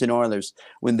the Edmonton Oilers,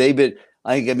 when they've been,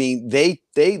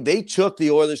 they took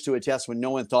the Oilers to a test when no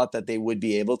one thought that they would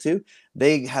be able to.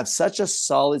 They have such a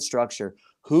solid structure.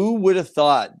 Who would have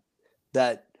thought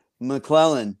that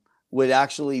McClellan would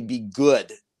actually be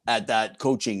good at that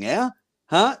coaching? Yeah,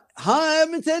 huh?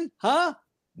 Edmonton, huh?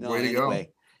 No, way to go.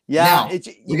 Yeah, now,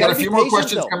 we got a few more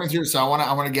questions coming through, so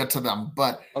I want to get to them.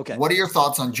 But what are your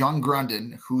thoughts on John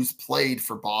Gruden, who's played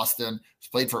for Boston, who's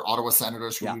played for Ottawa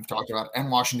Senators, who we've talked about,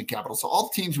 and Washington Capitals? So all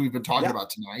the teams we've been talking about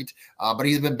tonight. But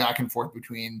he's been back and forth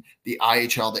between the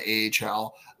IHL, the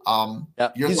AHL.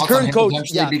 Your he's thoughts on him coach,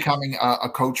 potentially becoming a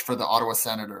coach for the Ottawa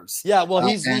Senators? Yeah, well,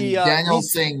 he's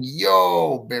Daniel's saying,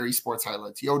 "Yo, Barry Sports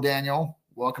Highlights." Yo, Daniel.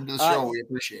 Welcome to the show. We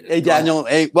appreciate it. Hey, Daniel.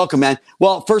 Hey, welcome, man.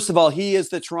 Well, first of all, he is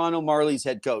the Toronto Marlies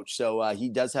head coach, so he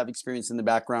does have experience in the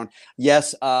background.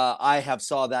 Yes, I have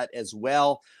saw that as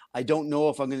well. I don't know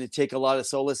if I'm going to take a lot of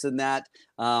solace in that.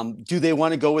 Do they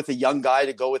want to go with a young guy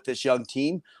to go with this young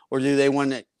team, or do they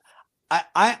want to?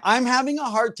 I'm having a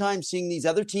hard time seeing these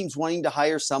other teams wanting to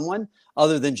hire someone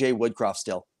other than Jay Woodcroft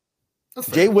still.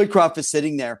 Jay Woodcroft is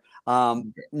sitting there.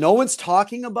 No one's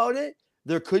talking about it.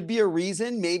 There could be a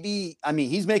reason. Maybe, I mean,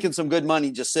 he's making some good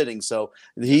money just sitting. So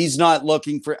he's not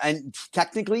looking for, and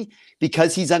technically,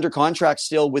 because he's under contract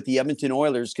still with the Edmonton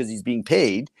Oilers, because he's being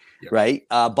paid, right,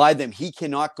 by them, he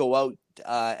cannot go out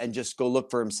and just go look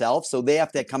for himself. So they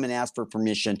have to come and ask for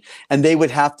permission, and they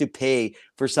would have to pay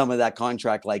for some of that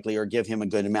contract likely, or give him a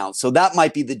good amount. So that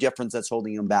might be the difference that's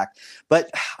holding him back.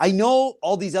 But I know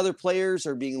all these other players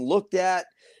are being looked at.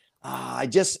 I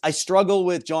struggle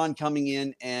with John coming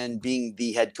in and being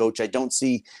the head coach. I don't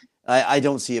see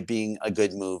it being a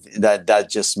good move.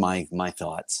 That's just my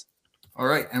thoughts. All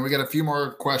right, and we got a few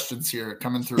more questions here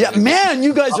coming through. Yeah, man,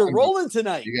 you guys are rolling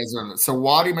tonight. You guys are. So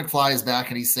Waddy McFly is back,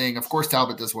 and he's saying, of course,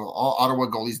 Talbot does well. All Ottawa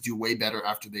goalies do way better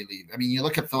after they leave. I mean, you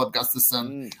look at Philip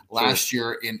Gustafson last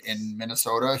year in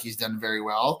Minnesota; he's done very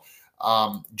well.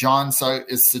 John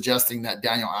is suggesting that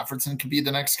Daniel Alfredson could be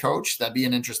the next coach. That'd be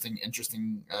an interesting.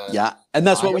 And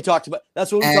that's what we talked about.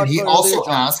 That's what we talked about. He also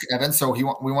asked Evan. So we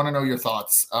want to know your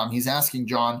thoughts. He's asking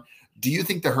John, do you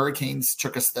think the Hurricanes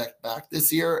took a step back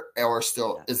this year, or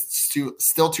still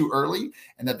too early,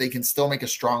 and that they can still make a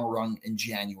strong run in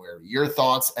January? Your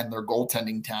thoughts and their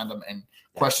goaltending tandem and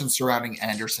questions surrounding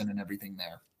Anderson and everything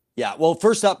there. Yeah, well,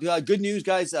 first up, good news,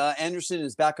 guys. Anderson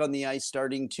is back on the ice,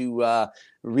 starting to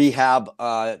rehab.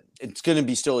 It's going to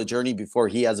be still a journey before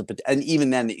he has and even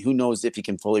then, who knows if he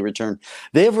can fully return.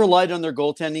 They have relied on their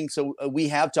goaltending, so we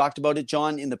have talked about it,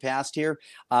 John, in the past here.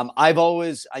 I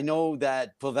know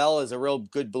that Pawel is a real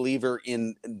good believer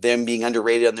in them being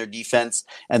underrated on their defense,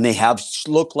 and they have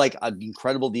looked like an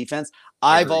incredible defense.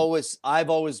 I've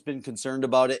always been concerned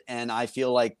about it, and I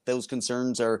feel like those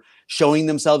concerns are showing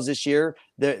themselves this year.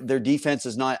 Their defense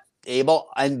is not able,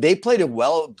 and they played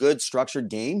a good structured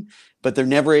game, but they're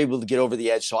never able to get over the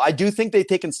edge. So I do think they've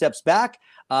taken steps back.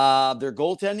 Their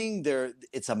goaltending,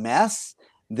 it's a mess.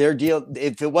 Their deal,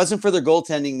 if it wasn't for their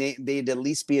goaltending, they'd at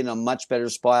least be in a much better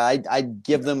spot. I'd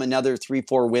give them another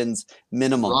 3-4 wins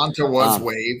minimum. Toronto was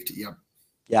waived. Yep.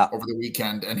 Yeah, over the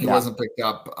weekend, and he wasn't picked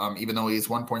up, even though he's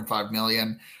 $1.5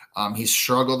 million. He's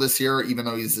struggled this year, even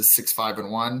though he's a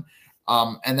 6-5-1.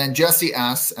 And then Jesse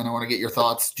asks, and I want to get your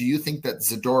thoughts: do you think that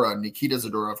Nikita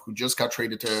Zadorov, who just got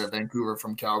traded to Vancouver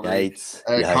from Calgary,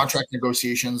 contract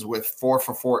negotiations with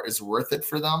 4-for-4 is worth it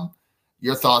for them?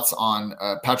 Your thoughts on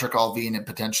Patrick Allvin and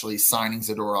potentially signing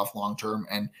Zadorov long term,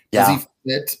 and does he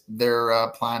fit their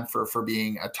plan for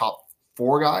being a top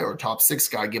 4 guy or top 6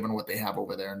 guy, given what they have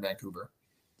over there in Vancouver?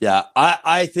 Yeah,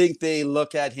 I think they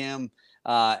look at him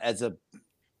as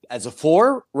a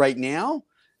 4 right now,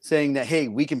 saying that, hey,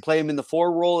 we can play him in the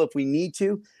 4 role if we need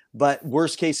to. But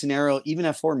worst case scenario, even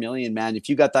at $4 million, man, if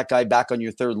you got that guy back on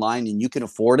your third line and you can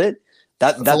afford it,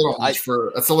 that's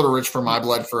a little rich for my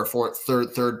blood for a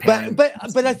third pairing. But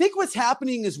I think what's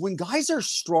happening is when guys are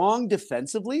strong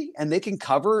defensively and they can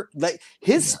cover like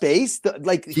his space,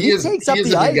 he takes up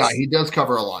the ice. Guy. He does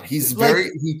cover a lot. He's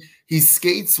he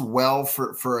skates well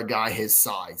for a guy his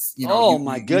size. You know,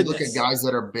 my goodness. You look at guys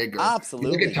that are bigger.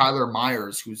 Absolutely. You look at Tyler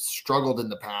Myers, who's struggled in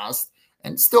the past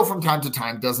and still from time to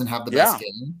time doesn't have the best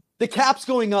game. The cap's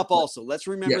going up also. Let's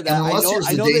remember that. Unless you're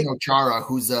Zdeno Chara,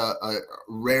 who's a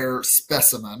rare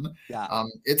specimen,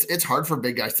 it's hard for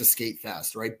big guys to skate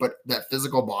fast, right? But that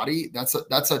physical body, that's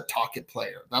a talk-it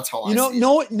player. That's how I see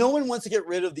it. No one wants to get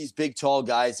rid of these big, tall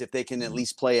guys if they can at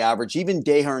least play average. Even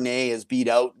Desharnais has beat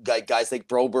out guys like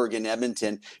Broberg in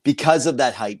Edmonton because of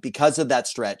that height, because of that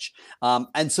stretch.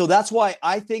 And so that's why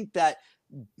I think that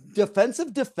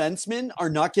defensive defensemen are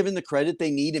not given the credit they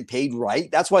need and paid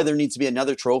right. That's why there needs to be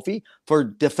another trophy for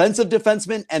defensive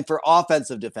defensemen and for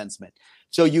offensive defensemen.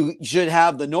 So you should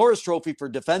have the Norris Trophy for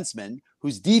defensemen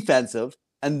who's defensive,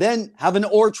 and then have an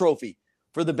Orr Trophy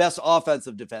for the best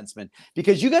offensive defenseman,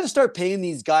 because you got to start paying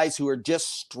these guys who are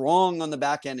just strong on the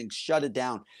back end and shut it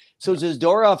down. So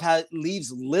Zadorov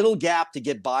leaves little gap to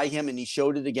get by him, and he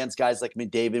showed it against guys like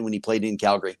McDavid when he played in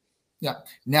Calgary. Yeah.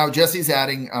 Now Jesse's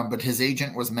adding, but his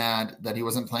agent was mad that he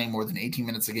wasn't playing more than 18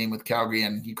 minutes a game with Calgary,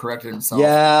 and he corrected himself.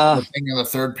 Yeah. Playing on the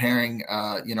third pairing,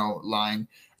 line.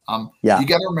 You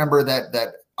got to remember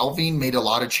that Allvin made a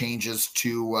lot of changes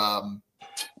to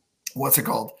what's it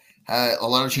called? A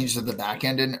lot of changes at the back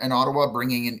end in Ottawa,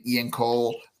 bringing in Ian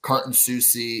Cole, Carson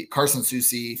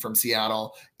Soucy from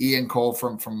Seattle, Ian Cole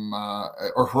from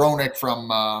Hronek from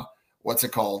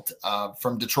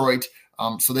from Detroit.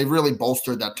 So they've really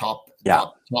bolstered that top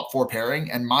 4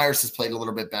 pairing, and Myers has played a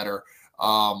little bit better.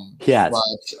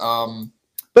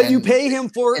 But you pay him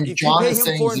for and if John you pay is him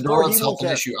saying for Zadorov's health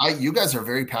an issue. You guys are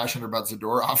very passionate about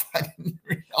Zadorov. I didn't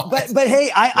realize. But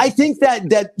hey, I think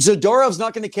that Zadorov's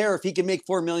not going to care if he can make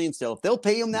 $4 million still. If they'll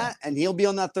pay him that and he'll be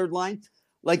on that third line,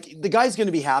 like the guy's going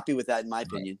to be happy with that, in my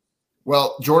opinion.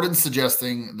 Well, Jordan's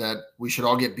suggesting that we should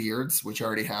all get beards, which I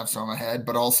already have, so I'm ahead,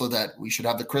 but also that we should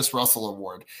have the Chris Russell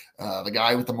Award, the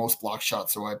guy with the most block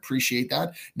shots. So I appreciate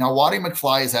that. Now, Waddy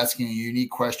McFly is asking a unique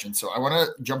question. So I want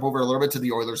to jump over a little bit to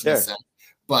the Oilers in a second.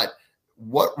 But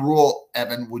what rule,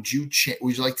 Evan, would you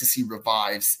like to see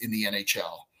revives in the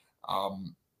NHL?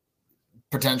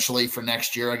 Potentially for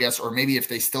next year, I guess, or maybe if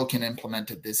they still can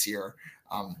implement it this year.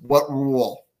 What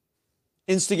rule?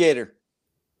 Instigator.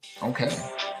 Okay.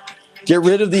 Get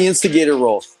rid of the instigator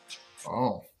role.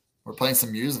 Oh, we're playing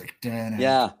some music.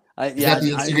 Yeah. Is that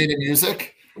the instigated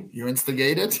music? You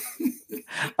instigated?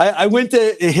 I went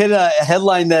to hit a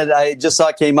headline that I just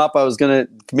saw came up. I was going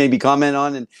to maybe comment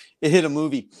on, and it hit a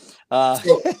movie. That's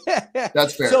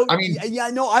fair. So, I mean,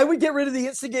 I would get rid of the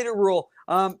instigator rule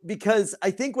because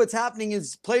I think what's happening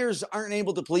is players aren't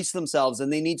able to police themselves,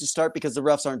 and they need to start because the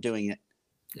refs aren't doing it.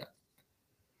 Yeah.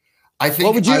 I think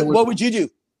what would you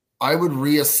do? I would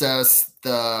reassess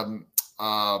the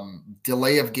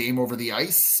delay of game over the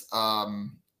ice.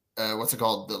 What's it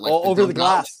called? Over the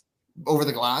glass. Over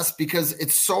the glass, because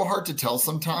it's so hard to tell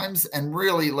sometimes. And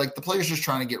really, like, the player's just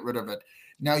trying to get rid of it.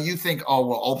 Now you think, oh,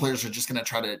 well, all players are just going to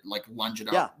try to like lunge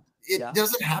it up. It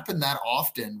doesn't happen that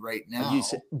often right now.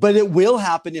 But it will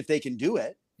happen if they can do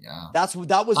it. Yeah. That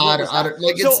was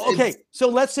so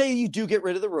let's say you do get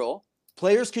rid of the rule.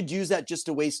 Players could use that just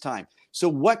to waste time. So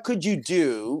what could you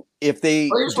do if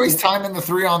players waste time in the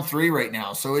 3-on-3 right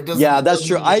now? So it doesn't. Yeah, that's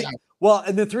true.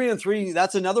 And the 3-on-3,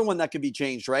 that's another one that could be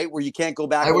changed, right? Where you can't go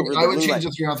back. I would change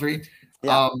the 3-on-3.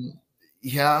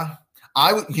 Yeah.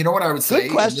 I would. You know what I would say?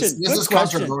 Good question. This is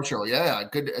controversial. Yeah,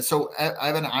 good. So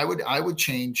Evan, I would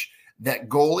change that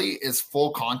goalie is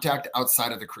full contact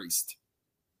outside of the crease.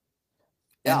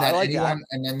 Yeah, and I like that.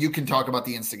 And then you can talk about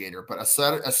the instigator, but as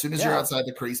soon as you're outside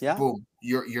the crease, boom,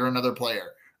 you're another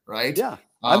player. Right? Yeah,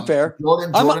 I'm fair.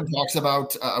 Jordan talks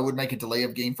about I would make a delay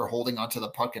of game for holding onto the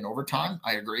puck in overtime.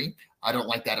 I agree. I don't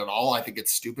like that at all. I think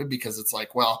it's stupid because it's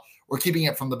like, well, we're keeping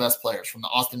it from the best players, from the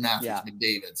Austin Matthews,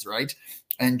 McDavids, right?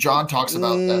 And John talks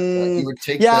about that he would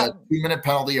take the 2-minute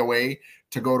penalty away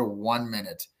to go to 1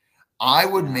 minute. I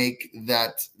would make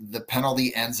that the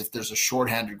penalty ends if there's a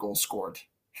shorthanded goal scored.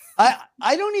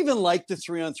 I don't even like the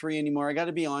 3-on-3 anymore. I got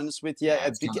to be honest with you.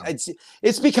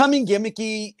 It's becoming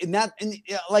gimmicky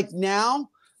like now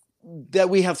that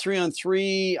we have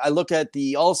 3-on-3, I look at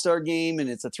the All-Star game and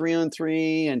it's a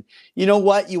 3-on-3. And you know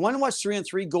what? You want to watch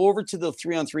 3-on-3, go over to the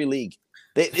 3-on-3 league.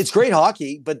 It's great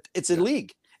hockey, but it's a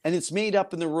league and it's made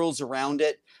up in the rules around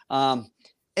it.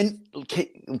 And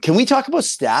can we talk about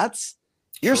stats?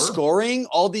 You're scoring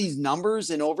all these numbers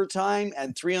in overtime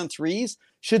and 3-on-3s.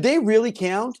 Should they really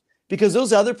count? Because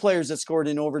those other players that scored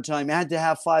in overtime had to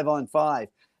have 5-on-5.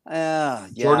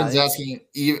 Jordan's asking,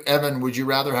 Evan, would you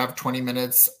rather have 20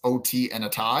 minutes OT and a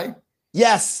tie?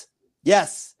 Yes.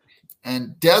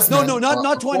 And Desmond. No,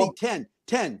 not 20,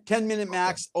 10-minute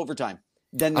max overtime.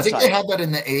 Then I think they have that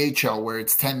in the AHL where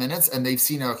it's 10 minutes and they've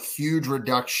seen a huge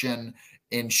reduction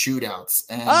in shootouts.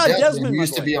 And Desmond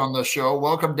used to be on the show.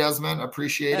 Welcome, Desmond.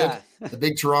 Appreciate it. The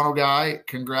big Toronto guy.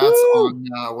 Congrats on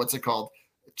what's it called?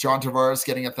 John Tavares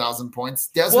getting 1,000 points.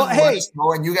 Desmond, let us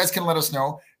know, and you guys can let us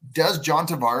know. Does John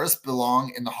Tavares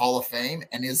belong in the Hall of Fame,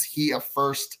 and is he a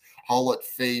first Hall of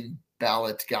Fame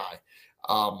ballot guy?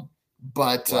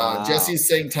 Jesse's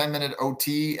saying 10-minute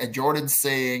OT, and Jordan's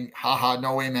saying, haha,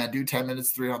 no way, man. Do 10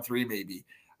 minutes 3-on-3 maybe.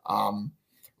 A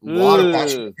lot of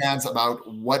passionate fans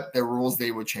about what the rules they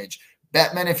would change.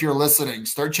 Batman, if you're listening,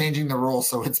 start changing the rules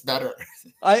so it's better.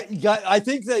 I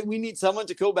think that we need someone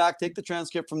to go back, take the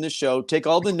transcript from this show, take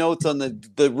all the notes on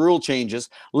the rule changes.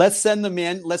 Let's send them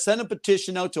in. Let's send a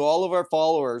petition out to all of our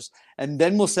followers, and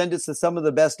then we'll send it to some of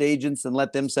the best agents and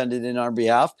let them send it in our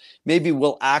behalf. Maybe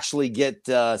we'll actually get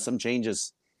some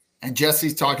changes. And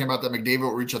Jesse's talking about that McDavid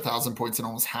will reach 1,000 points in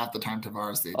almost half the time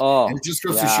Tavares did. And it just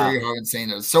goes to show you how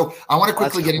insane it is. So I want to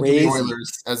quickly get into the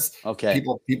Oilers, as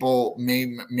people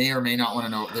may or may not want to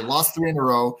know. They lost 3 in a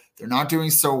row. They're not doing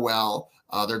so well.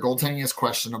 Their goaltending is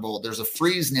questionable. There's a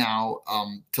freeze now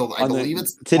till I believe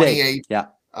it's today. 28.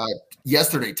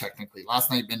 Yesterday, technically, last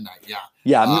night midnight.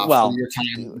 Well, your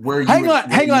time, where hang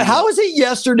on. How is it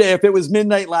yesterday if it was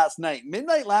midnight last night?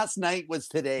 Midnight last night was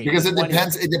today. Because it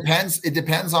depends. It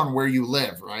depends on where you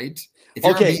live, right? If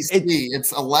you're in BC,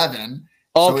 it's 11.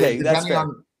 Okay, so that's fair.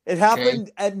 It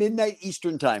happened at midnight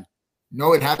Eastern time.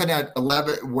 No, it happened at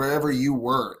 11 wherever you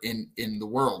were in the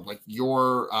world, like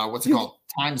your what's it called,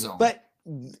 time zone.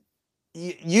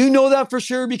 You know that for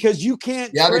sure because you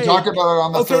can't. Yeah, trade. they talked about it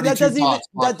on the Okay,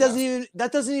 32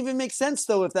 that doesn't even make sense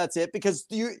though. If that's it, because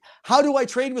how do I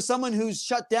trade with someone who's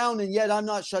shut down and yet I'm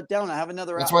not shut down? I have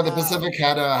another. That's why the Pacific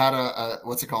had a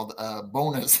what's it called, a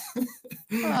bonus.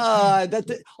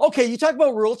 Okay, you talk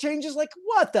about rule changes. Like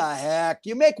what the heck?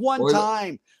 You make one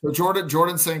time. So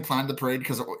Jordan's saying plan the parade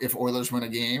because if Oilers win a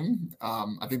game,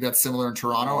 I think that's similar in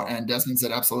Toronto. And Desmond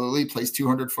said absolutely plays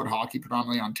 200-foot hockey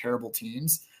predominantly on terrible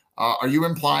teams. Are you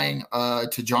implying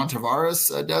to John Tavares,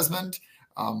 Desmond?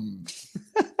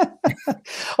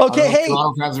 Okay, hey,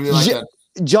 Toronto fans would be like that.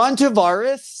 John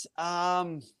Tavares.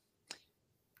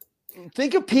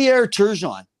 Think of Pierre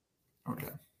Turgeon. Okay.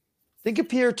 Think of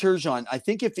Pierre Turgeon. I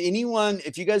think if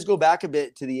you guys go back a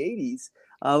bit to the 80s,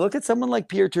 look at someone like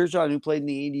Pierre Turgeon who played in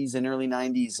the 80s and early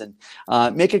 90s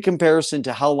and make a comparison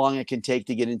to how long it can take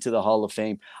to get into the Hall of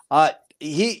Fame.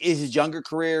 His younger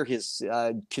career, his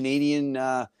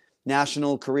Canadian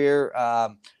national career,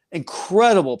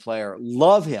 incredible player.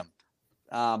 Love him.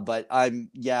 But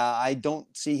I don't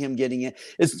see him getting it.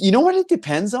 You know what it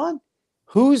depends on?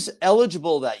 Who's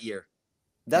eligible that year.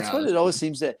 That's what it always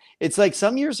seems to. It's like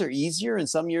some years are easier and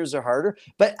some years are harder.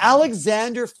 But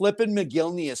Alexander flippin'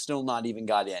 McGillney has still not even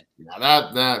got in.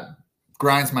 Yeah, that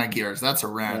grinds my gears. That's a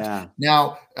rant. Yeah.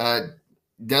 Now,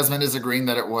 Desmond is agreeing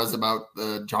that it was about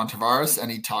John Tavares,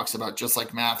 and he talks about just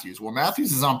like Matthews. Well,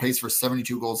 Matthews is on pace for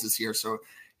 72 goals this year, so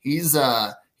he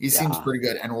seems pretty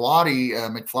good. And Waddy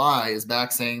McFly is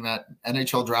back saying that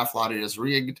NHL Draft lottery is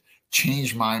rigged.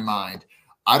 Changed my mind.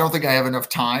 I don't think I have enough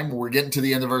time. We're getting to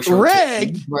the end of our show.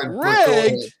 Rigged.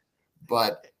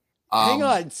 But hang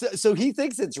on. So he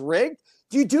thinks it's rigged.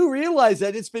 You do realize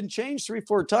that it's been changed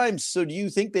 3-4 times. So do you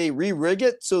think they re-rig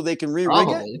it so they can re-rig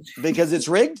it because it's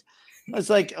rigged? It's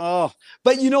like,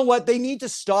 but you know what? They need to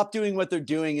stop doing what they're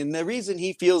doing. And the reason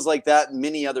he feels like that and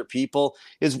many other people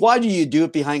is why do you do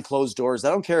it behind closed doors? I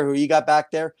don't care who you got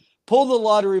back there. Pull the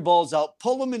lottery balls out,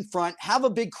 pull them in front, have a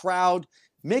big crowd,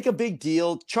 make a big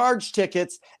deal, charge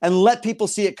tickets, and let people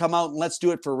see it come out, and let's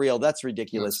do it for real. That's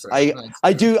ridiculous. I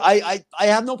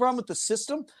have no problem with the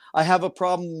system. I have a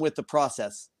problem with the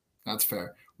process. That's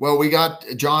fair. Well, we got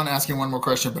John asking one more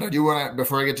question, but I do want to,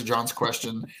 before I get to John's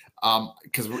question,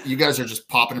 because you guys are just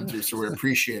popping them through, so we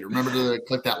appreciate it. Remember to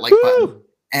click that like button.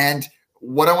 And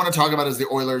what I want to talk about is the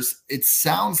Oilers. It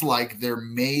sounds like there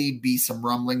may be some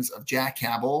rumblings of Jack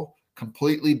Campbell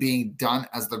completely being done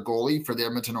as the goalie for the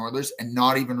Edmonton Oilers and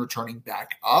not even returning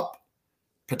back up,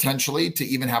 potentially to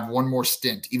even have one more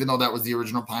stint, even though that was the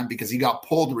original plan because he got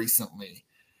pulled recently.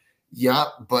 Yeah,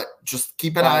 but just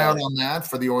keep an eye out on that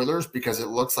for the Oilers because it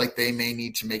looks like they may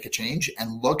need to make a change,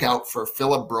 and look out for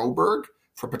Philip Broberg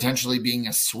for potentially being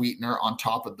a sweetener on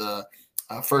top of the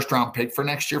first-round pick for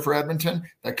next year for Edmonton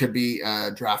that could be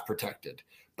draft protected.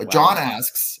 But John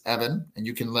asks, Evan, and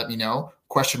you can let me know,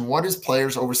 question, what is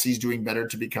players overseas doing better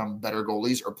to become better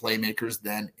goalies or playmakers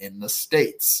than in the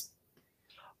States?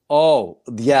 Oh,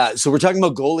 yeah. So we're talking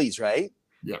about goalies, right?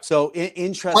 Yeah. So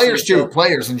interesting. Players too,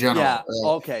 players in general. Yeah.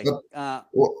 Okay.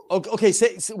 Okay.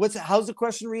 How's the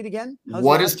question read again?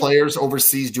 What is players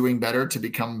overseas doing better to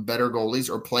become better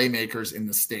goalies or playmakers in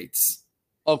the States?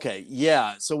 Okay.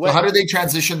 Yeah. So how do they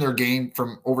transition their game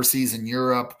from overseas in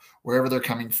Europe, wherever they're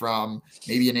coming from,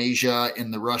 maybe in Asia, in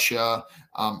the Russia,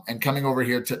 and coming over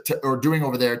here or doing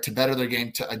over there to better their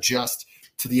game to adjust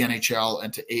to the NHL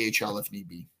and to AHL if need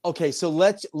be? Okay, so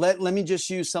let me just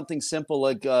use something simple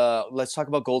like let's talk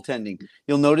about goaltending.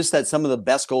 You'll notice that some of the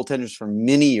best goaltenders for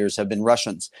many years have been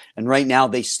Russians, and right now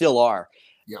they still are.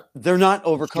 Yeah, they're not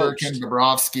overcoached.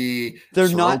 Bobrovsky, they're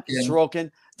not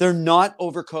Sorokin. They're not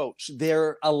overcoached.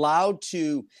 They're allowed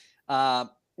to.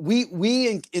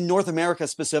 We in North America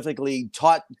specifically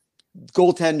taught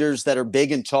goaltenders that are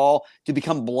big and tall to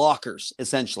become blockers.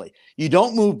 Essentially, you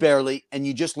don't move barely, and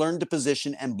you just learn to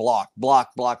position and block.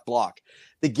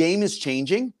 The game is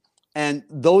changing, and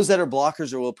those that are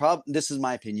blockers will probably, this is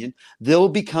my opinion, they'll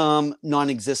become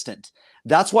non-existent.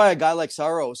 That's why a guy like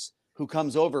Saros, who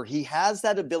comes over, he has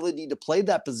that ability to play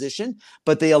that position,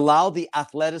 but they allow the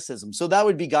athleticism. So that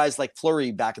would be guys like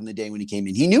Fleury back in the day when he came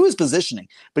in. He knew his positioning,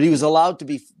 but he was allowed to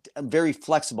be very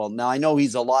flexible. Now, I know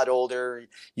he's a lot older.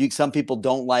 Some people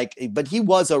don't like, but he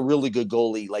was a really good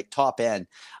goalie, like top end.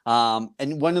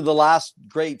 And one of the last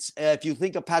greats, if you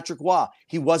think of Patrick Waugh,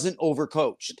 he wasn't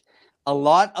overcoached. A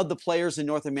lot of the players in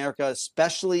North America,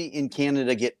 especially in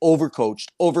Canada, get overcoached.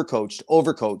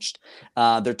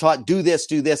 They're taught, do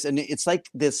this. And it's like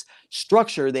this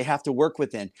structure they have to work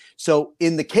within. So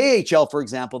in the KHL, for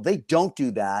example, they don't do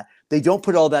that. They don't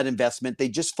put all that investment. They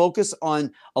just focus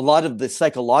on a lot of the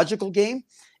psychological game,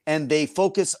 and they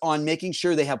focus on making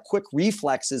sure they have quick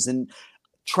reflexes and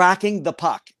tracking the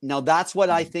puck. Now, that's what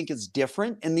I think is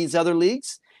different in these other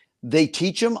leagues. They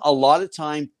teach them a lot of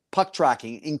time puck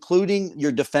tracking, including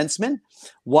your defensemen,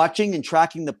 watching and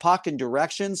tracking the puck and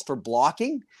directions for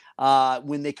blocking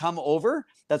when they come over.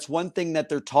 That's one thing that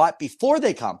they're taught before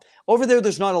they come. Over there,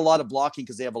 there's not a lot of blocking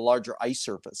because they have a larger ice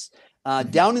surface.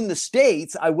 Down in the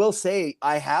States, I will say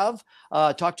I have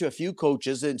talked to a few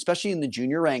coaches, and especially in the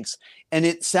junior ranks, and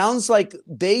it sounds like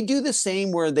they do the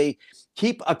same where they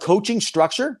keep a coaching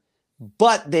structure,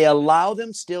 but they allow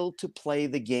them still to play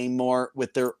the game more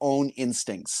with their own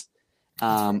instincts.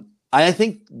 I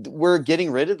think we're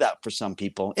getting rid of that for some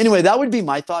people. Anyway, that would be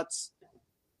my thoughts.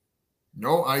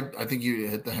 No, I think you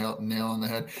hit the nail on the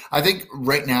head. I think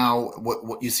right now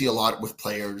what you see a lot with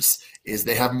players is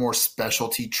they have more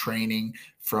specialty training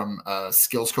from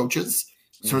skills coaches.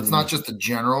 So it's not just a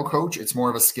general coach. It's more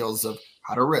of a skills of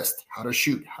how to wrist, how to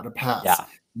shoot, how to pass,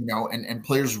 and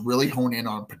players really hone in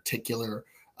on a particular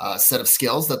set of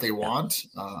skills that they want.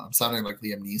 I'm sounding like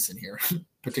Liam Neeson here.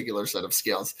 Particular set of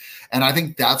skills. And I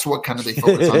think that's what kind of they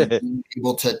focus on, being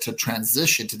able to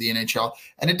transition to the NHL.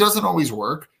 And it doesn't always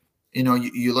work.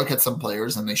 You look at some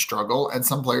players and they struggle, and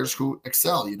some players who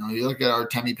excel. You look at our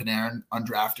Temi Panarin,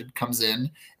 undrafted, comes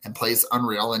in and plays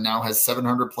unreal and now has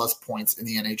 700 plus points in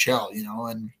the NHL,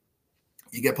 and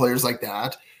you get players like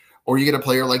that. Or you get a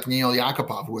player like Neil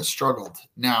Yakupov who has struggled.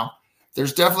 Now,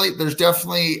 there's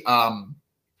definitely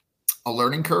a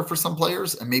learning curve for some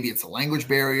players, and maybe it's a language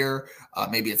barrier,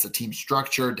 maybe it's a team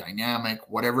structure, dynamic,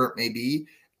 whatever it may be.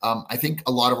 I think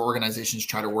a lot of organizations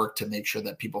try to work to make sure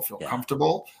that people feel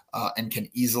comfortable and can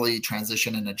easily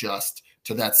transition and adjust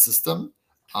to that system.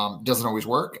 Doesn't always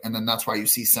work. And then that's why you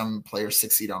see some players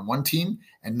succeed on one team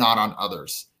and not on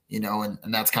others,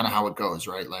 and that's kind of how it goes,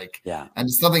 right? And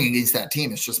it's nothing against that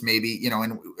team. It's just maybe,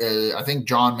 and I think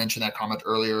John mentioned that comment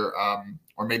earlier,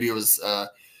 or maybe it was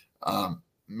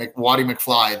Waddy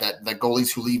McFly, that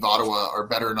goalies who leave Ottawa are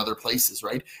better in other places,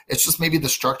 right? It's just maybe the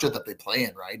structure that they play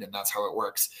in, right? And that's how it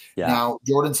works. Now,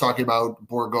 Jordan's talking about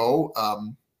Bourgault,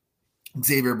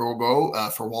 Xavier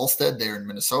Bourgault for Wallstead there in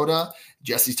Minnesota.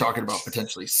 Jesse's talking about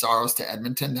potentially Saros to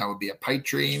Edmonton. That would be a pipe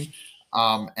dream.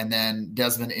 And then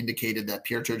Desmond indicated that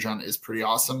Pierre Turgeon is pretty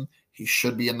awesome. He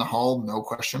should be in the Hall, no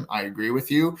question. I agree with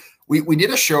you. We did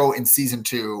a show in season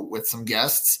 2 with some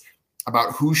guests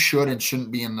about who should and shouldn't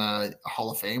be in the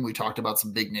Hall of Fame. We talked about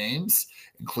some big names,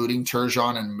 including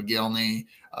Turgeon and McGillney.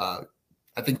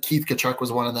 I think Keith Tkachuk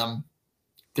was one of them.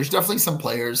 There's definitely some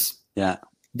players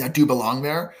that do belong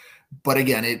there. But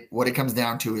again, what it comes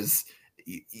down to is,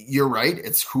 you're right,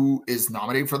 it's who is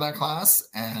nominated for that class.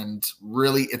 And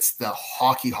really, it's the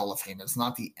Hockey Hall of Fame. It's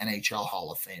not the NHL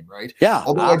Hall of Fame, right? Yeah,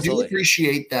 although absolutely. I do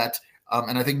appreciate that,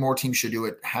 and I think more teams should do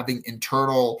it, having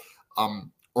internal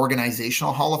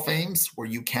organizational Hall of Fames where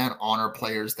you can honor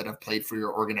players that have played for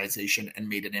your organization and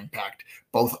made an impact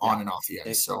both on and off the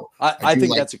ice. So I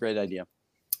think that's a great idea.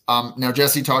 Now,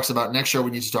 Jesse talks about next show,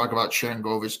 we need to talk about Sharon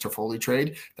Govich to Foley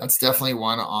trade. That's definitely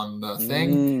one on the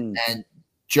thing. And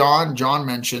John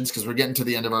mentions, because we're getting to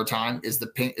the end of our time, is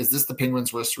this the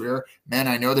Penguins' worst year? Man,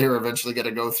 I know they're eventually going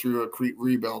to go through a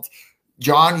rebuild.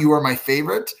 John, you are my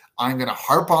favorite. I'm going to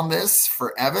harp on this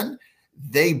for Evan.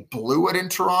 They blew it in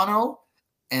Toronto.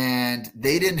 And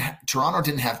Toronto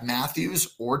didn't have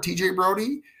Matthews or TJ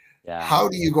Brody. How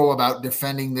do you go about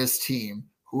defending this team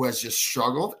who has just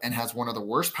struggled and has one of the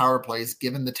worst power plays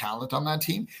given the talent on that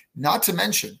team? Not to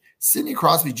mention, Sidney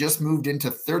Crosby just moved into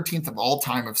 13th of all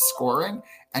time of scoring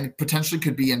and potentially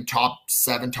could be in top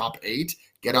 7, top 8,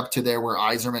 get up to there where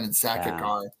Yzerman and Sakic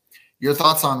are. Your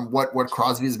thoughts on what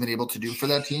Crosby has been able to do for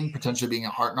that team, potentially being a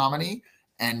Hart nominee,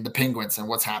 and the Penguins and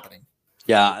what's happening?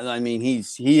 Yeah, I mean,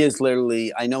 he is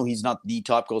literally, I know he's not the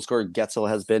top goal scorer, Getzel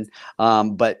has been,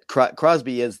 but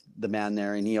Crosby is the man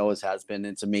there, and he always has been.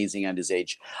 It's amazing at his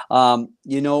age. I'm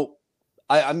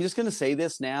just going to say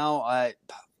this now.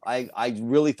 I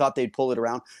really thought they'd pull it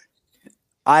around.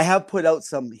 I have put out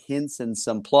some hints and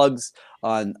some plugs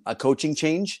on a coaching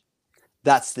change.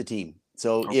 That's the team.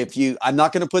 So I'm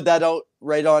not going to put that out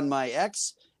right on my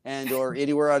X or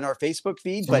anywhere on our Facebook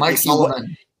feed, so but Mike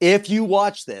Sullivan. If you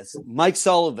watch this, Mike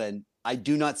Sullivan, I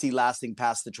do not see lasting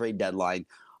past the trade deadline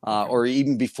or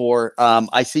even before.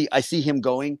 I see him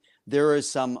going. There is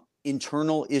some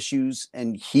internal issues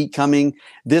and heat coming.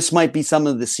 This might be some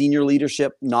of the senior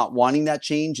leadership not wanting that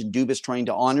change and Dubas trying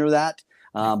to honor that.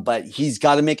 But he's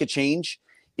got to make a change.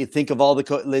 You think of all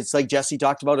it's like Jesse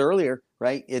talked about earlier,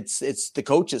 right? It's the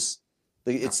coaches.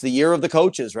 It's the year of the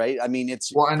coaches, right? I mean,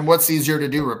 and what's easier to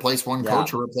do, replace one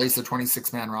coach or replace the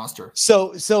 26-man roster?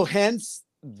 So hence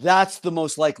that's the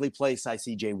most likely place I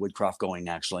see Jay Woodcroft going,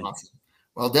 actually.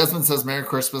 Well, Desmond says Merry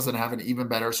Christmas and have an even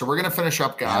better. So we're going to finish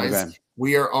up, guys. Okay.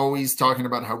 We are always talking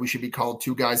about how we should be called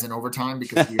two guys in overtime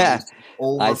because we are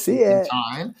I see it.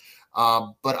 time.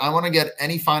 But I want to get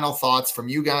any final thoughts from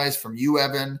you guys, from you,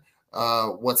 Evan,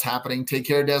 what's happening. Take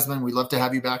care, Desmond. We'd love to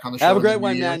have you back on the show. Have a great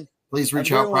one, man. Please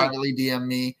reach out privately, DM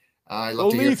me. I'd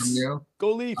love to hear from you.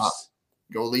 Go Leafs.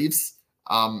 Go Leafs.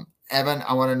 Evan,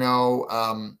 I want to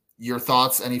know your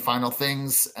thoughts, any final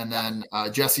things. And then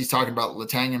Jesse's talking about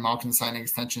Letang and Malkin signing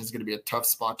extension is going to be a tough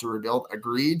spot to rebuild.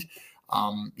 Agreed.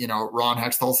 You know, Ron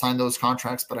Hextall signed those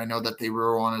contracts, but I know that they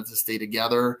really wanted to stay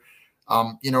together.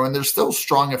 You know, and they're still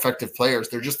strong, effective players.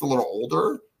 They're just a little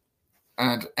older.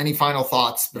 And any final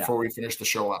thoughts before we finish the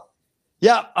show up?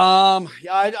 Yeah,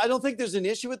 I don't think there's an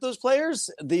issue with those players.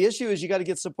 The issue is you got to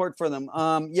get support for them.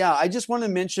 Yeah, I just want to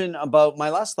mention about my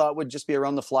last thought would just be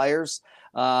around the Flyers,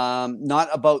 not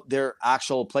about their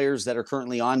actual players that are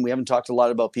currently on. We haven't talked a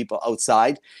lot about people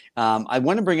outside. I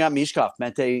want to bring up Mete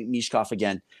Mishkov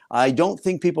again. I don't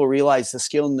think people realize the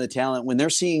skill and the talent when they're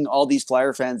seeing all these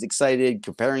Flyer fans excited,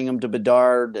 comparing him to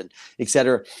Bedard and et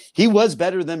cetera. He was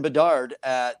better than Bedard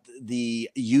at the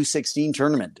U16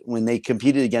 tournament when they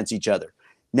competed against each other.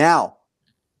 Now,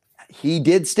 he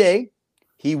did stay.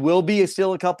 He will be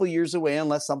still a couple years away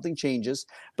unless something changes.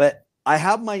 But I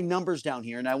have my numbers down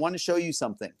here, and I want to show you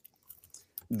something.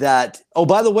 That, oh,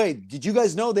 by the way, did you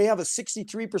guys know they have a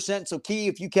 63%? So, Key,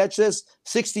 if you catch this,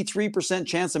 63%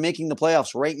 chance of making the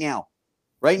playoffs right now.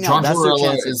 Right now, John that's their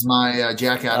chance. is my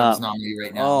Jack Adams nominee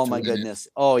right now. Oh, my goodness.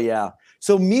 Oh, yeah.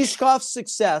 So, Mishkov's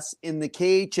success in the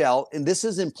KHL, and this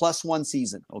is in +1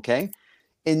 season, okay?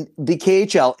 In the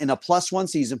KHL, in a +1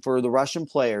 season for the Russian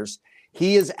players,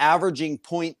 he is averaging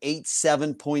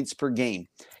 0.87 points per game.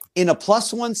 In a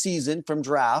 +1 season from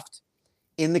draft,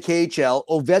 in the KHL,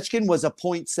 Ovechkin was a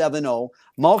 0.70,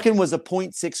 Malkin was a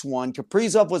 0.61,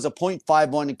 Kaprizov was a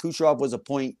 0.51, and Kucherov was a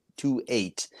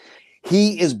 0.28.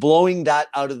 He is blowing that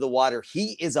out of the water.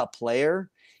 He is a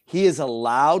player. He is a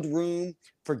loud room.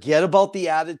 Forget about the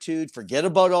attitude. Forget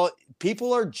about all.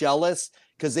 People are jealous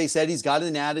because they said he's got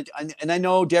an attitude. And I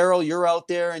know, Daryl, you're out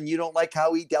there and you don't like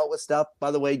how he dealt with stuff.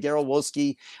 By the way, Daryl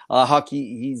Wolski,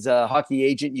 he's a hockey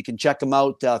agent. You can check him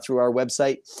out through our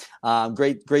website.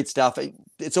 Great stuff.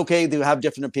 It's okay to have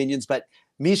different opinions, but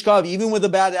Mishkov, even with a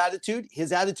bad attitude,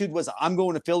 his attitude was, I'm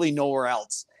going to Philly, nowhere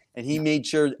else. And he made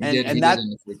sure,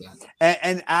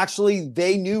 and actually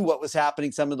they knew what was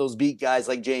happening. Some of those beat guys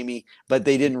like Jamie, but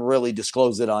they didn't really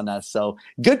disclose it on us. So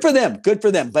good for them. Good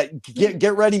for them. But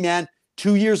get ready, man.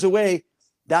 2 years away,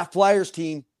 that Flyers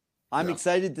team, I'm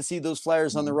excited to see those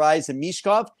Flyers on the rise. And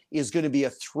Mishkov is going to be a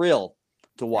thrill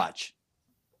to watch.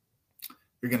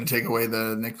 You're going to take away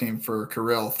the nickname for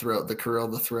Kirill, the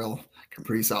Thrill,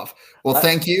 Kaprizov. Well,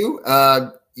 thank you.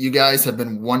 You guys have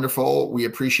been wonderful. We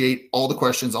appreciate all the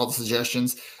questions, all the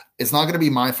suggestions. It's not going to be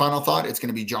my final thought. It's going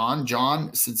to be John.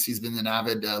 John, since he's been an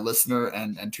avid listener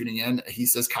and tuning in, he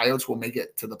says Coyotes will make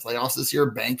it to the playoffs this year.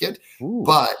 Bank it. Ooh.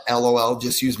 But LOL,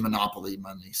 just use Monopoly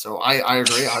money. So I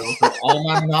agree. I will put all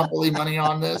my Monopoly money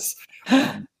on this.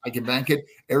 I can bank it.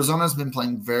 Arizona's been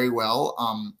playing very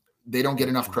well. They don't get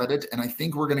enough credit. And I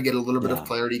think we're going to get a little bit of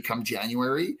clarity come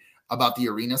January about the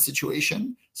arena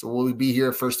situation. So we'll be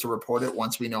here first to report it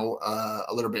once we know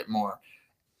a little bit more.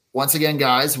 Once again,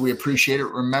 guys, we appreciate it.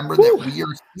 Remember that we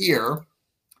are here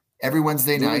every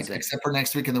Wednesday night, except for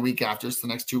next week and the week after. So the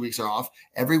next 2 weeks are off.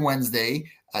 Every Wednesday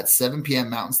at 7 p.m.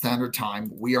 Mountain Standard Time.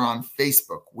 We are on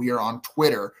Facebook. We are on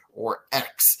Twitter or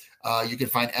X. You can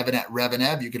find Evan at Rev and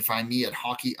Ev. You can find me at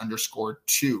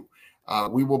hockey_2.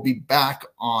 We will be back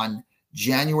on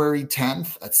January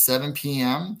 10th at 7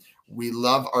 p.m. We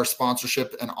love our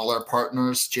sponsorship and all our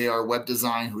partners. JR Web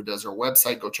Design, who does our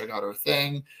website. Go check out our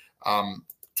thing.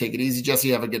 Take it easy, Jesse.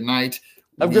 Have a good night.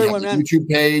 Have a good one, man. YouTube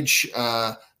page,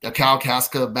 the Cal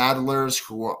Casca Battlers,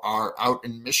 who are out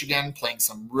in Michigan playing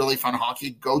some really fun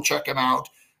hockey. Go check them out.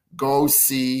 Go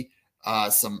see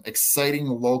some exciting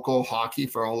local hockey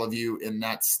for all of you in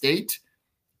that state.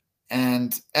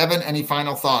 And Evan, any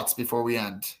final thoughts before we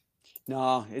end?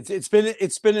 No, it's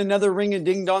been another ring and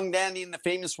ding dong dandy in the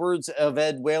famous words of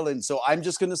Ed Whalen. So I'm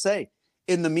just going to say,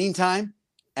 in the meantime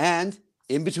and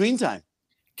in between time,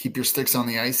 keep your sticks on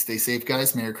the ice. Stay safe,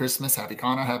 guys. Merry Christmas, Happy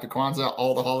Hanukkah, Happy Kwanzaa,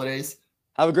 all the holidays.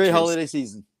 Have a great holiday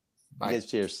season. Bye. Guys,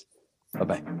 cheers.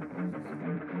 Bye-bye.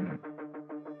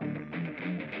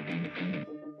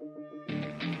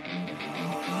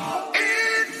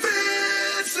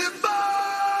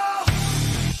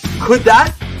 Could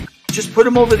that just put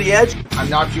him over the edge? I'm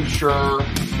not too sure.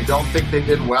 I don't think they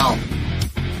did well.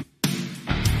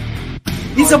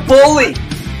 He's a bully.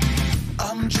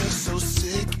 I'm just so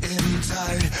sick and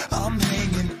tired. I'm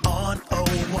hanging on a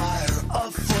wire.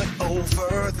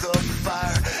 over the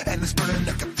fire, and it's burning,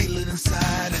 I can feel it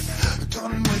inside.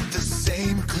 Done with the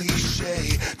same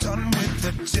cliche, done with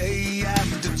the day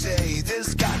after day.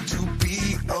 There's got to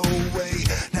be a way.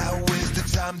 Now is the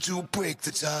time to break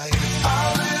the tie.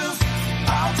 I'll live,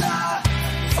 I'll die,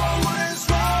 for what is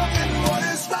wrong and what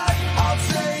is right. I'll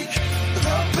take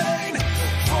the pain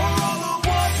for all the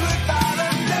ones without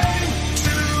a name.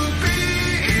 To be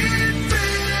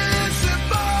invincible,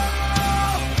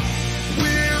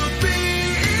 we'll be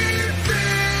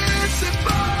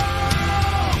invincible.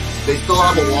 They still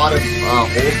have a lot of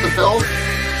holes to fill.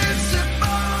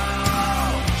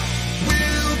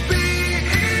 We'll be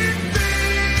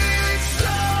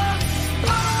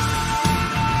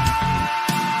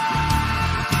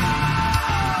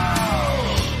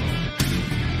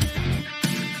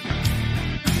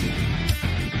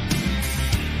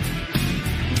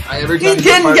He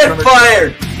didn't get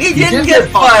fired. He didn't get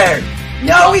fired.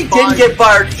 No, he didn't get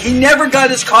fired. He never got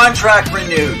his contract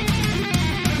renewed.